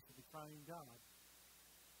fullness of the triune God.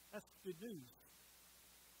 That's good news.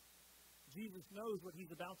 Jesus knows what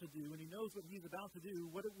He's about to do, and He knows what He's about to do,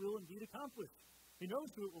 what it will indeed accomplish. He knows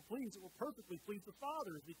who it will please. It will perfectly please the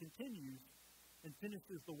Father as He continues and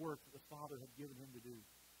finishes the work that the Father had given Him to do.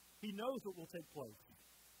 He knows what will take place.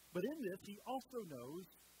 But in this, He also knows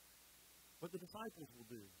what the disciples will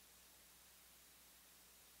do.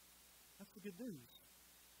 That's the good news.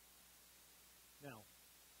 Now,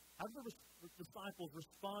 how do the disciples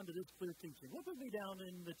respond to this clear teaching? Look with me down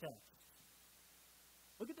in the text.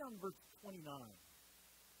 Look at down in verse 29.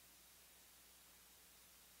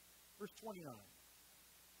 Verse 29.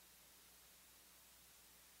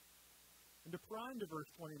 And to prime to verse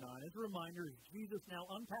 29, as a reminder, Jesus now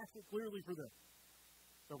unpacks it clearly for them.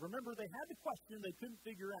 So remember, they had the question they couldn't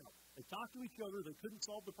figure out. They talked to each other, they couldn't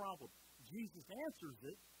solve the problem. Jesus answers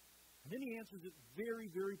it, and then He answers it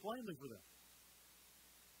very, very plainly for them.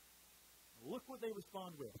 Now look what they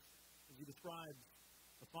respond with as He describes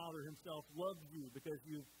the Father Himself loves you because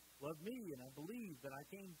you love me, and I believe that I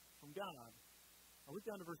came from God. Now look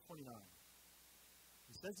down to verse 29.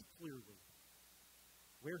 He says it clearly.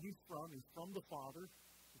 Where He's from the Father,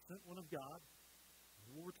 the sent one of God, and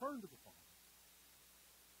He will return to the Father.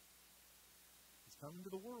 He's come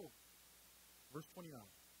into the world. Verse 29.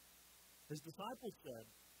 His disciples said,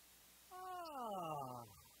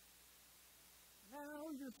 now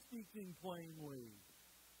you're speaking plainly.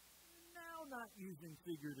 Now not using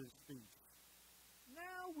figurative speech.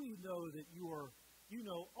 Now we know that you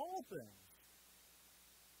know all things.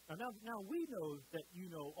 Now we know that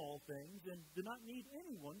you know all things and do not need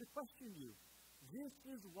anyone to question you. This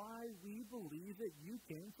is why we believe that you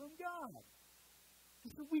came from God.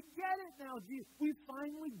 So we get it now, Jesus. We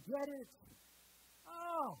finally get it.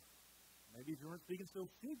 Oh, maybe if you weren't speaking so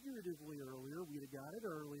figuratively earlier, we'd have got it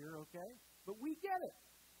earlier, okay? But we get it.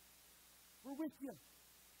 We're with you.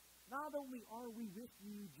 Not only are we with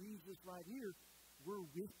you, Jesus, right here, we're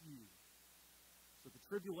with you. So the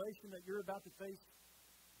tribulation that you're about to face,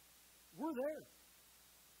 we're there.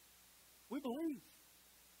 We believe.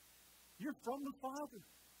 You're from the Father.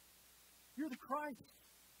 You're the Christ.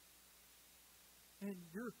 and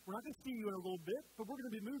we're not going to see you in a little bit, but we're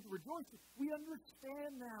going to be moved to rejoicing. We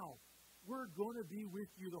understand now. We're going to be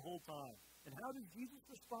with you the whole time. And how does Jesus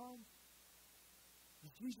respond?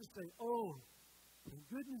 Does Jesus say, oh, thank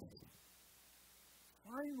goodness,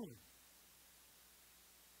 finally,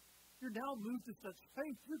 you're now moved to such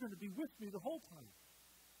faith, you're going to be with me the whole time.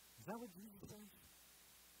 Is that what Jesus says?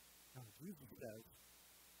 No, Jesus says,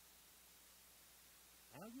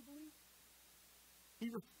 now you believe? He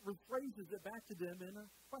rephrases it back to them in a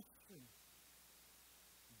question.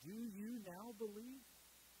 Do you now believe?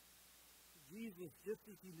 Jesus, just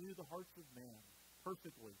as he knew the hearts of man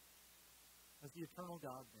perfectly, as the eternal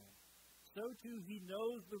God-man, so too he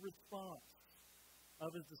knows the response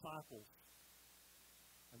of his disciples.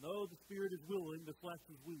 And though the spirit is willing, the flesh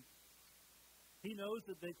is weak. He knows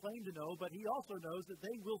that they claim to know, but he also knows that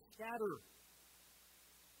they will scatter.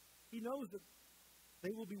 He knows that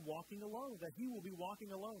they will be walking alone, that he will be walking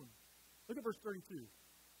alone. Look at verse 32.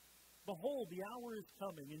 Behold, the hour is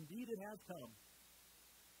coming. Indeed, it has come.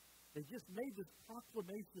 They just made this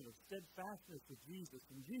proclamation of steadfastness to Jesus.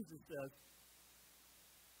 And Jesus says,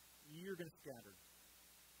 you're going to scatter,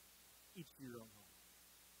 each to your own home.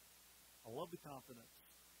 I love the confidence,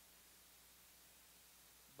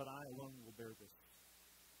 but I alone will bear this.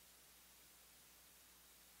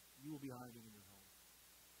 You will be hiding in your home.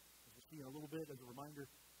 As we'll see in a little bit, as a reminder,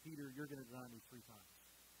 Peter, you're going to deny me 3 times.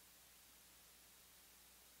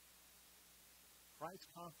 Christ's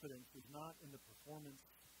confidence is not in the performance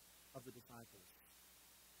of the disciples.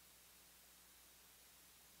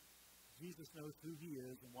 Jesus knows who he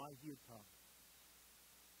is and why he had come.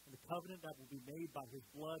 And the covenant that will be made by his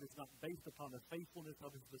blood is not based upon the faithfulness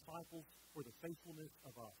of his disciples or the faithfulness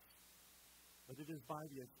of us. But it is by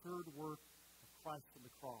the assured work of Christ on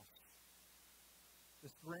the cross.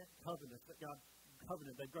 This covenant that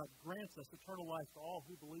God grants us eternal life to all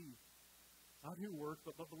who believe. Not who work,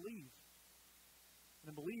 but believe.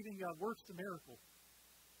 And in believing, God works the miracle.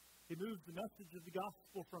 He moves the message of the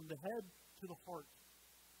gospel from the head to the heart.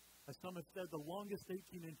 As some have said, the longest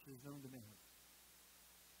 18 inches known to man.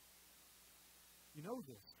 You know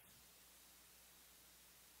this.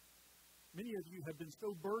 Many of you have been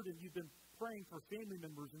so burdened, you've been praying for family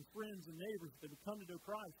members and friends and neighbors that have come to know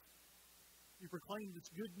Christ. You proclaim this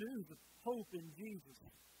good news of hope in Jesus.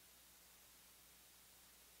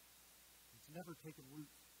 It's never taken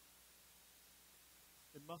root.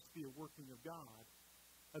 It must be a working of God,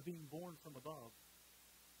 of being born from above.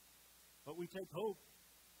 But we take hope,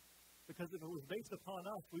 because if it was based upon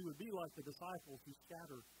us, we would be like the disciples who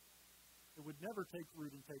scatter. It would never take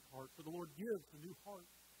root and take heart, for the Lord gives a new heart,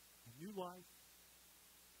 a new life.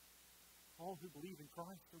 All who believe in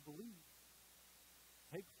Christ are believed.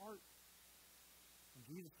 Take heart. And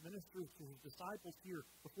Jesus ministers to his disciples here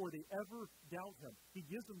before they ever doubt him. He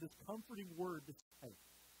gives them this comforting word to say,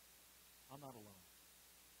 I'm not alone.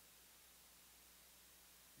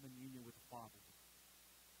 I'm in union with the Father.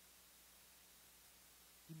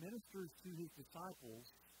 He ministers to his disciples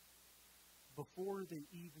before they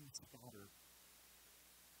even scatter.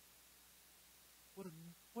 What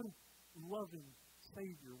a loving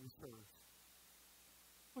Savior we serve.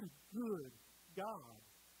 What a good God.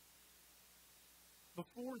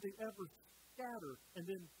 Before they ever scatter and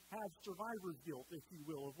then have survivor's guilt, if you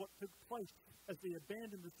will, of what took place as they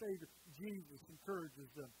abandoned the Savior, Jesus encourages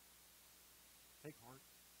them. Take heart,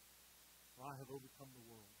 for I have overcome the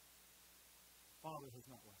world. Father has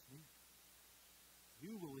not left me.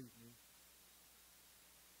 You will leave me.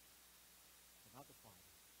 But not the Father.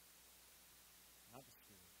 Not the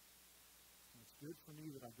Spirit. And it's good for me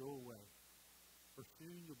that I go away. For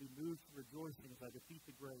soon you'll be moved to rejoicing as I defeat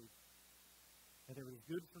the grave. And it is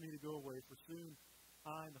good for me to go away. For soon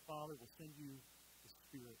I and the Father will send you the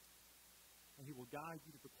Spirit. And he will guide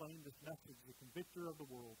you to proclaim this message, the convictor of the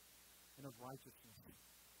world and of righteousness.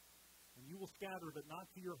 And you will scatter, but not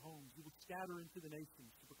to your homes. You will scatter into the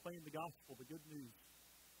nations to proclaim the gospel, the good news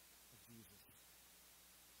of Jesus.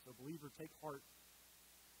 So, believer, take heart.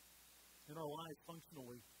 In our lives,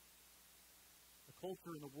 functionally, the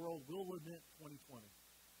culture in the world will lament 2020.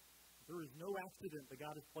 There is no accident that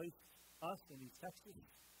God has placed us in East Texas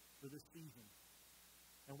for this season.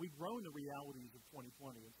 And we've grown the realities of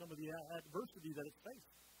 2020 and some of the adversity that it's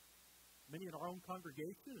faced. Many in our own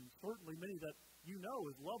congregation, and certainly many that you know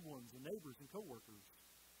as loved ones and neighbors and coworkers.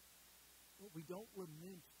 But we don't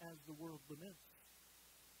lament as the world laments.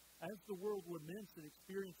 As the world laments and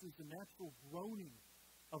experiences the natural groaning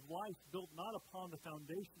of life built not upon the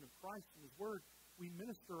foundation of Christ and His Word, we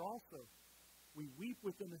minister also. We weep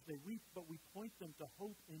with them as they weep, but we point them to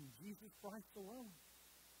hope in Jesus Christ alone.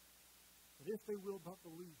 That if they will but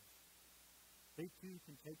believe, they too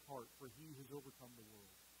can take heart, for he has overcome the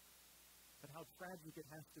world. But how tragic it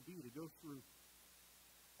has to be to go through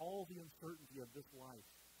all the uncertainty of this life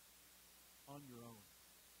on your own.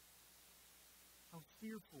 How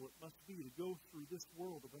fearful it must be to go through this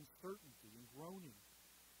world of uncertainty and groaning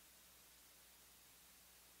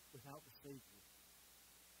without the Savior,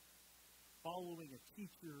 following a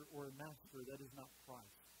teacher or a master that is not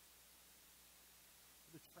Christ.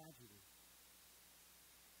 What a tragedy.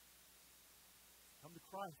 Come to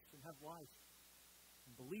Christ and have life.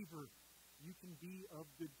 And believer, you can be of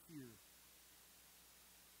good cheer.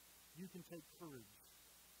 You can take courage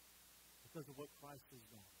because of what Christ has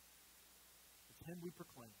done. It's Him we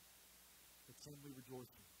proclaim. It's Him we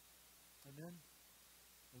rejoice in. And then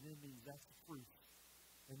means that's the fruit.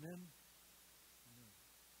 And then,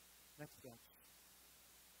 next steps.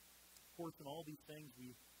 Of course, in all these things,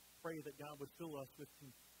 we pray that God would fill us with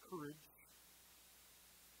courage.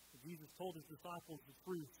 Jesus told His disciples the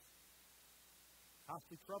truth.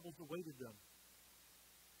 Costly troubles awaited them.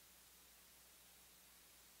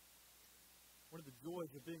 One of the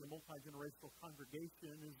joys of being a multi-generational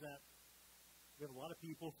congregation is that we have a lot of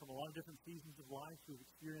people from a lot of different seasons of life who have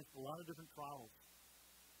experienced a lot of different trials.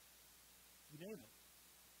 You name it.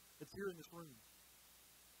 It's here in this room.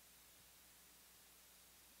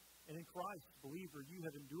 And in Christ, believer, you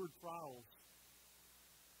have endured trials.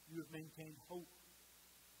 You have maintained hope.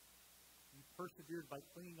 You persevered by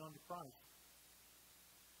clinging on to Christ.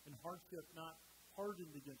 In hardship, not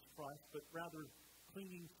hardened against Christ, but rather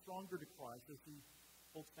clinging stronger to Christ as He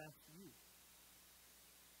holds fast to you.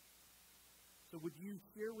 So would you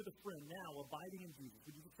share with a friend now, abiding in Jesus?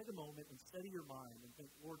 Would you just take a moment and steady your mind and think,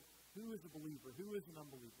 Lord, who is a believer? Who is an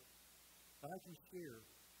unbeliever? That I can share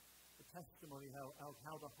the testimony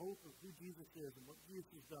how the hope of who Jesus is and what Jesus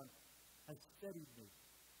has done has steadied me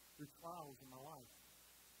through trials in my life.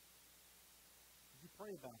 Would you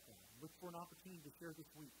pray about that? Look for an opportunity to share this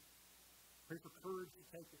week. Pray for courage to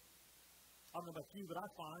take it. I don't know about you, but I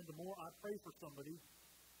find the more I pray for somebody,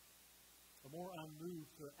 the more I'm moved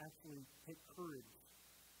to actually take courage.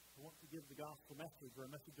 I want to give the gospel message or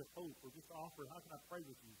a message of hope or just offer, how can I pray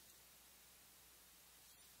with you?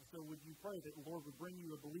 And so would you pray that the Lord would bring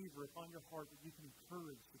you a believer upon your heart that you can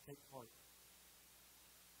encourage to take part?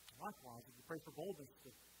 Likewise, would you pray for boldness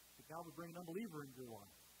that God would bring an unbeliever into your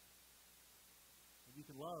life? That you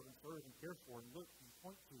can love and serve and care for and look and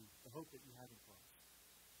point to the hope that you have in Christ.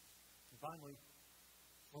 And finally,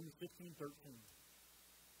 Romans 15:13.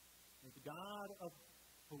 May the God of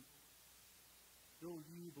hope fill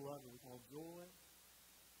you, beloved, with all joy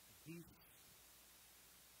and peace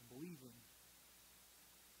and believing,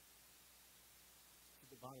 so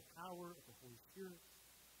that by the power of the Holy Spirit,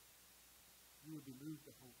 you would be moved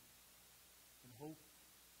to hope, and hope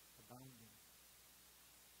abounding.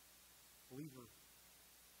 Believer,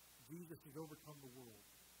 Jesus has overcome the world.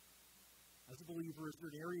 As a believer, is there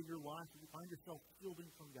an area in your life that you find yourself shielding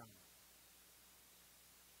from God?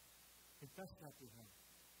 Confess that to Him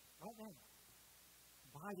right now.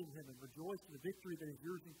 Abide in Him and rejoice in the victory that is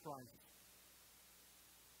yours in Christ.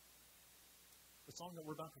 The song that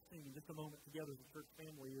we're about to sing in just a moment together as a church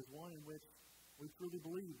family is one in which we truly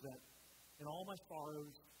believe that in all my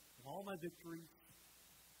sorrows, in all my victories,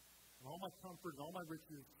 in all my comfort, in all my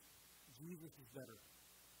riches, Jesus is better.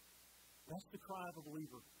 That's the cry of a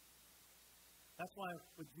believer. That's why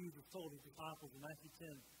what Jesus told His disciples in Matthew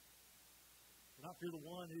 10, do not fear the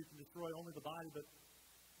one who can destroy only the body, but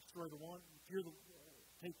destroy the one.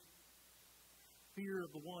 Take fear of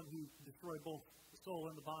the one who can destroy both the soul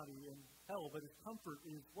and the body in hell. But His comfort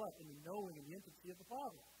is what? In the knowing and the intimacy of the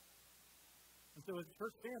Father. And so as a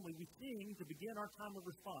church family, we sing to begin our time of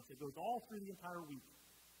response. It goes all through the entire week.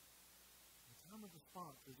 The time of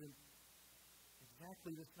response is in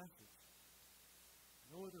exactly this message.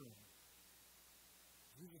 No other end.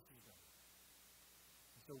 Jesus is there.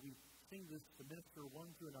 And so we sing this to minister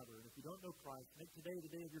one to another. And if you don't know Christ, make today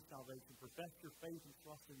the day of your salvation. Profess your faith and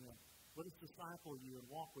trust in Him. Let us disciple you and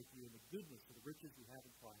walk with you in the goodness of the riches you have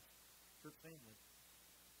in Christ. Church family.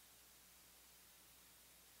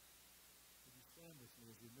 Would you stand with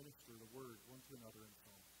me as we minister the word one to another in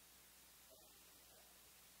song?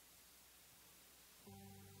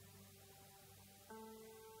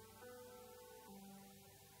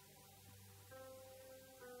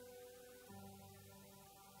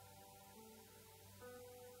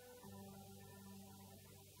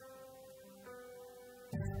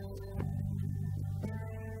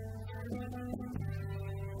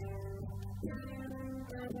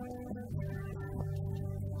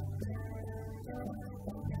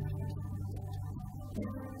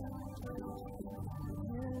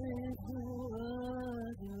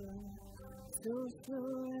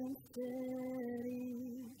 sure and steady.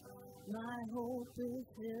 My hope is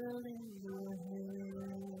held in your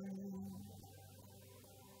hand.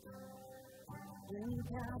 When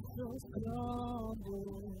castles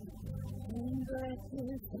crumble and birth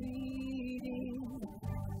is fleeting,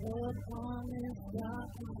 upon this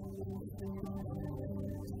rock I will stand.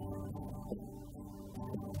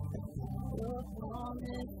 Upon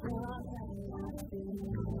this rock I will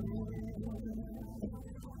stand.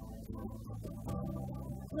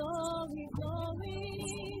 Glory, glory,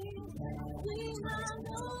 we have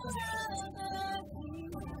no other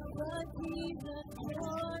king but Jesus,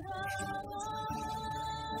 Lord of all.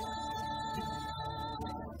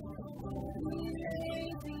 We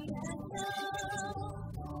raise the anthem,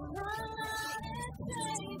 run out and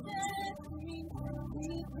praise and sing.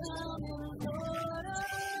 We crown Him Lord of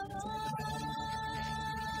all.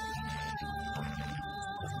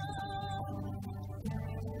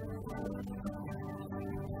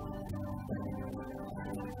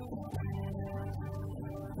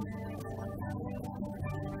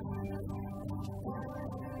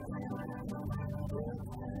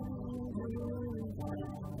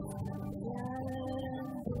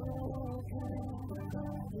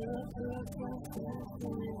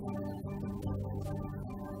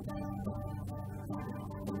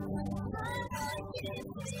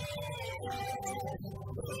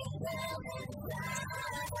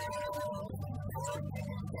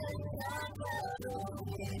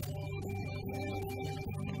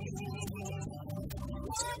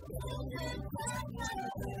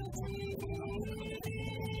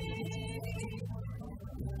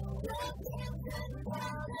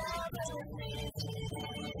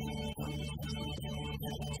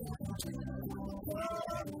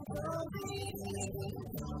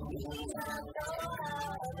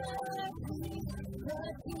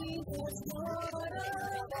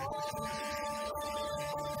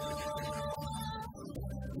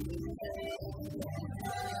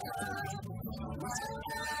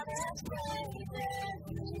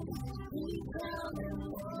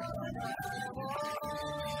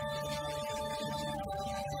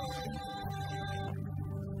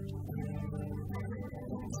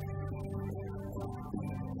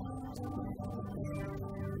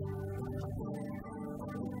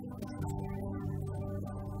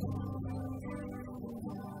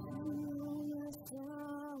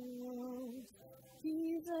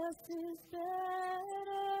 Jesus is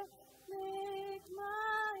better, make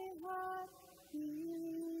my heart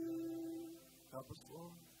beat. Help us,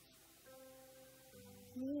 Lord.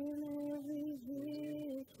 In every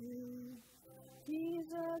victory,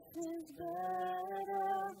 Jesus is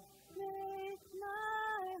better, make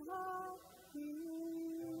my heart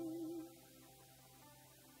beat.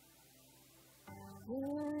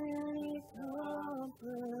 Any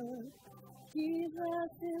comfort,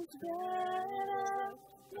 Jesus is better,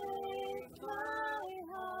 make my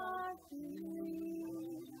heart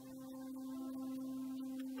beat.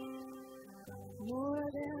 More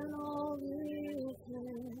than all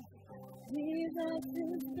riches, Jesus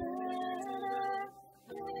is better,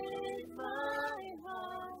 make my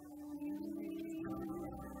heart beat.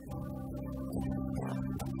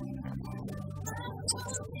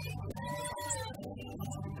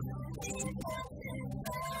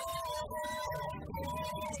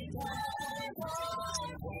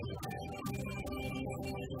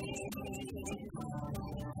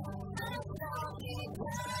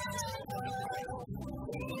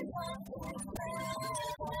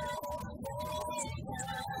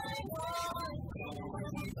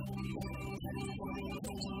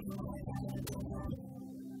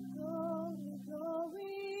 Glory,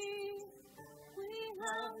 glory, we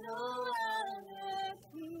have no other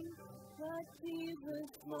king but Jesus,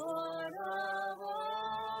 Lord of all.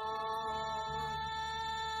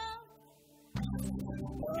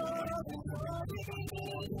 Glory, glory,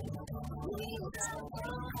 we have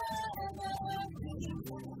no other king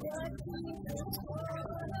but Jesus,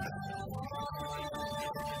 Lord of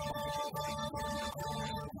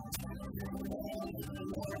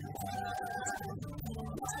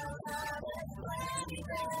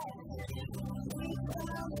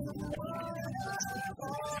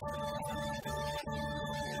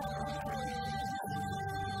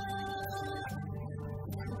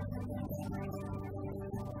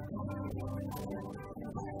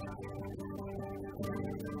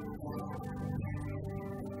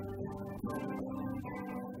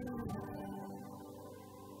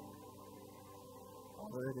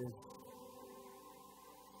Father, it is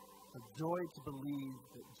a joy to believe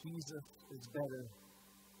that Jesus is better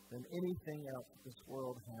than anything else this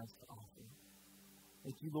world has to offer.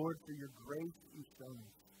 Thank you, Lord, for your grace you've shown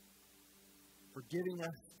us. for giving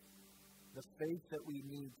us the faith that we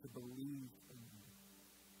need to believe in you.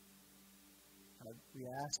 God, we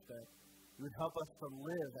ask that you would help us to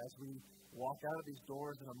live as we walk out of these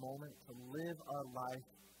doors in a moment, to live our life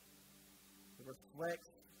that reflects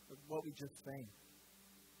what we just sang.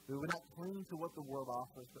 We would not cling to what the world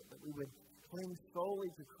offers, but that we would cling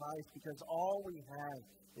solely to Christ, because all we have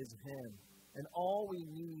is Him, and all we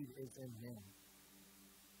need is in Him.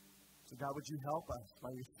 So God, would you help us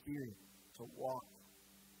by your Spirit to walk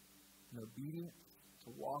in obedience,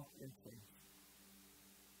 to walk in faith.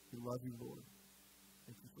 We love you, Lord.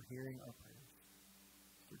 Thank you for hearing our prayers.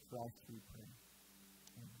 Through Christ we pray.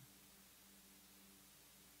 Amen.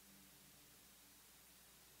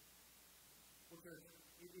 Well, church,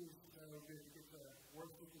 it is so good to get to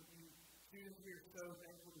worship with you. Students, we are so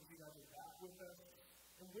thankful that you guys are back with us.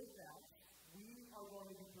 And with that, we are going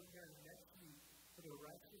to be preparing next week for the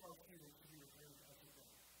rest of our students to be returning to us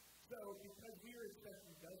again. So, because we are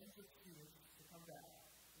expecting dozens of students to come back,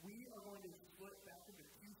 we are going to split back into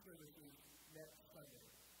two services next Sunday.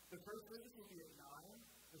 The first service will be at 9.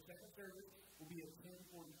 The second service will be at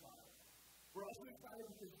 10:45. We're also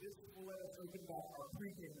excited because this will let us open back our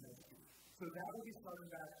pre-K ministry. So that will be starting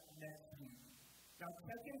back next week. Now,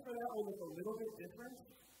 testing for that will look a little bit different,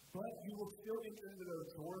 but you will still enter into those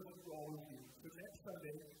doors that you always do. So next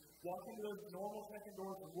Sunday, walk into those normal second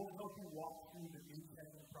doors, and we'll help you walk through the new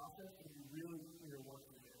testing process so you really clear what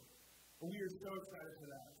to do. And we are so excited for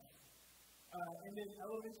that. And then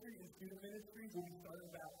elementary and student ministry will be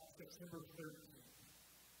starting back September 13th.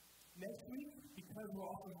 Next week, because we're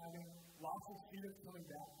also having lots of students coming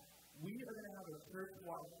back, we are going to have a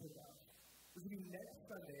church-wide pickup. This will be next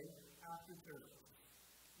Sunday after service.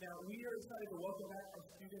 Now, we are excited to welcome back our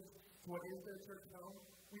students to what is their church home.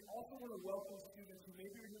 We also want to welcome students who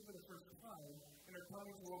maybe are here for the first time and are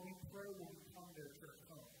coming to what we pray will become their church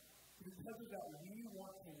home. So because of that, we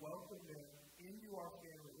want to welcome them into our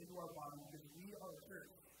family, into our body, because we are a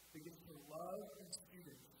church that gets to love and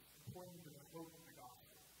students according to the hope of the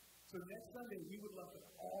gospel. So next Sunday, we would love to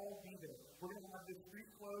all be there. We're going to have the street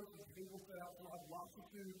closed and tables set out. We'll have lots of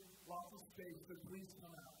food, lots of space, so please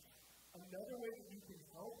come out. Another way that you can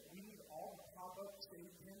help, we need all the pop-up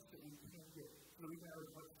stage tents that we can get so that we can have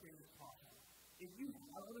as much space as possible. If you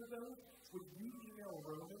have one of those, would you email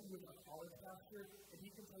Roman, who is a college pastor, and he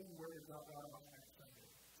can tell you where to drop that off next Sunday.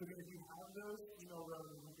 So if you have those, email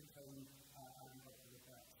Roman, and he can tell you how you help with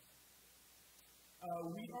that.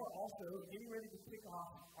 We are also getting ready to kick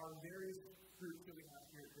off our various groups that we have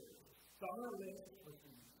here at Grace. So I'm going to list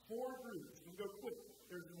 4 groups. You can go quick.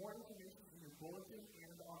 There's more information in your bulletin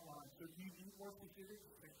and online. So if you need more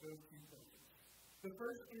specifics, check those 2 places. The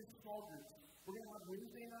first is small groups. We're going to have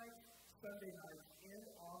Wednesday nights, Sunday nights, and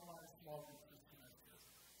online small groups this semester.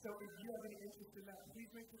 So if you have any interest in that,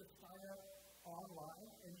 please make sure to sign up online,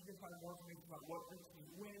 and you can find more information about what groups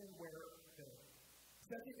meet when, where, there.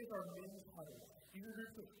 Second is our men's huddle. These are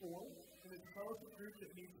groups of 4, and it's a fellowship group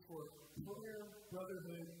that meets for prayer,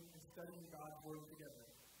 brotherhood, and studying God's Word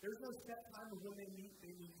together. There's no set time of when they meet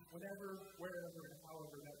whenever, wherever, and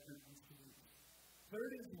however that group needs to meet.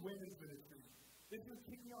 Third is women's ministry. This is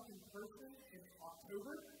kicking off in person in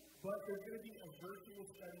October, but there's going to be a virtual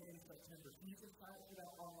study in September, so you can sign up for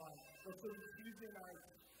that online. We're starting Tuesday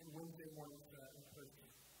nights and Wednesday mornings for that in person.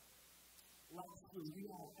 Lastly, we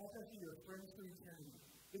have FSE, or Friends for Eternity.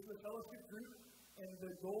 It's a fellowship group, and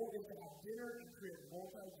the goal is to have dinner and create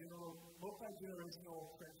multi-generational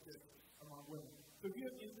friendships among women. So if you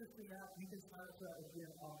have interest in that, you can sign up for that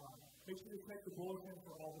again online. Make sure to check the bulletin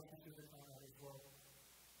for all the specifics on that as well.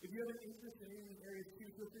 If you have an interest in any of these areas too,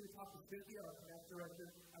 feel free to talk to Cynthia, our Connect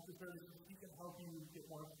Director, after service. She can help you get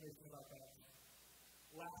more information about that.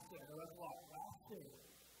 Last thing,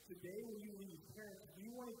 today when you leave, parents, we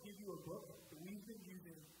want to give you a book that we've been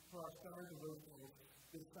using for our summer devotionals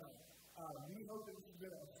this summer. We hope that this has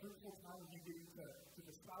been a fruitful time of you getting to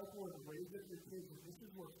disciple and raise up your kids, and this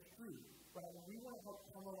is what's true. But we want to help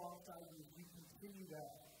come alongside you as you continue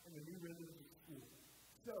that in the new rhythms of school.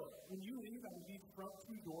 So, when you leave out of these front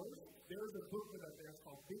 2 doors, there is a booklet up there. It's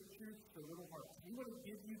called Big Truths for Little Hearts. We want to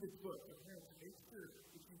give you this book, so parents, make sure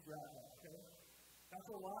that you grab that, okay? That's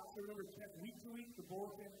a lot, so remember, check week to week the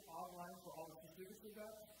bulletin online for all the specifics of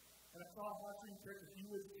that. And I saw a Hawthorne Church, if you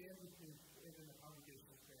would stand with me in the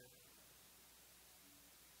congregational prayer.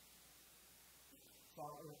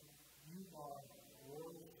 Father, you are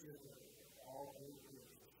Lord of Israel, all good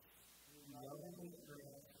gifts. You lovingly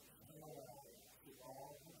grant and allow to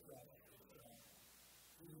all who trust in God.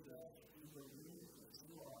 Jesus, we believe that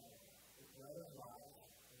you are the bread of life,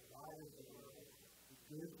 the light of the world, the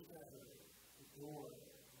good shepherd, the door,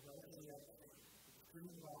 the resurrection, the true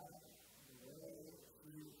life, and the way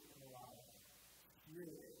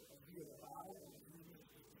spirit of be alive and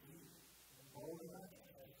be bold enough.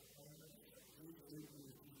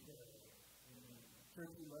 Church,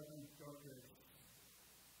 we love you.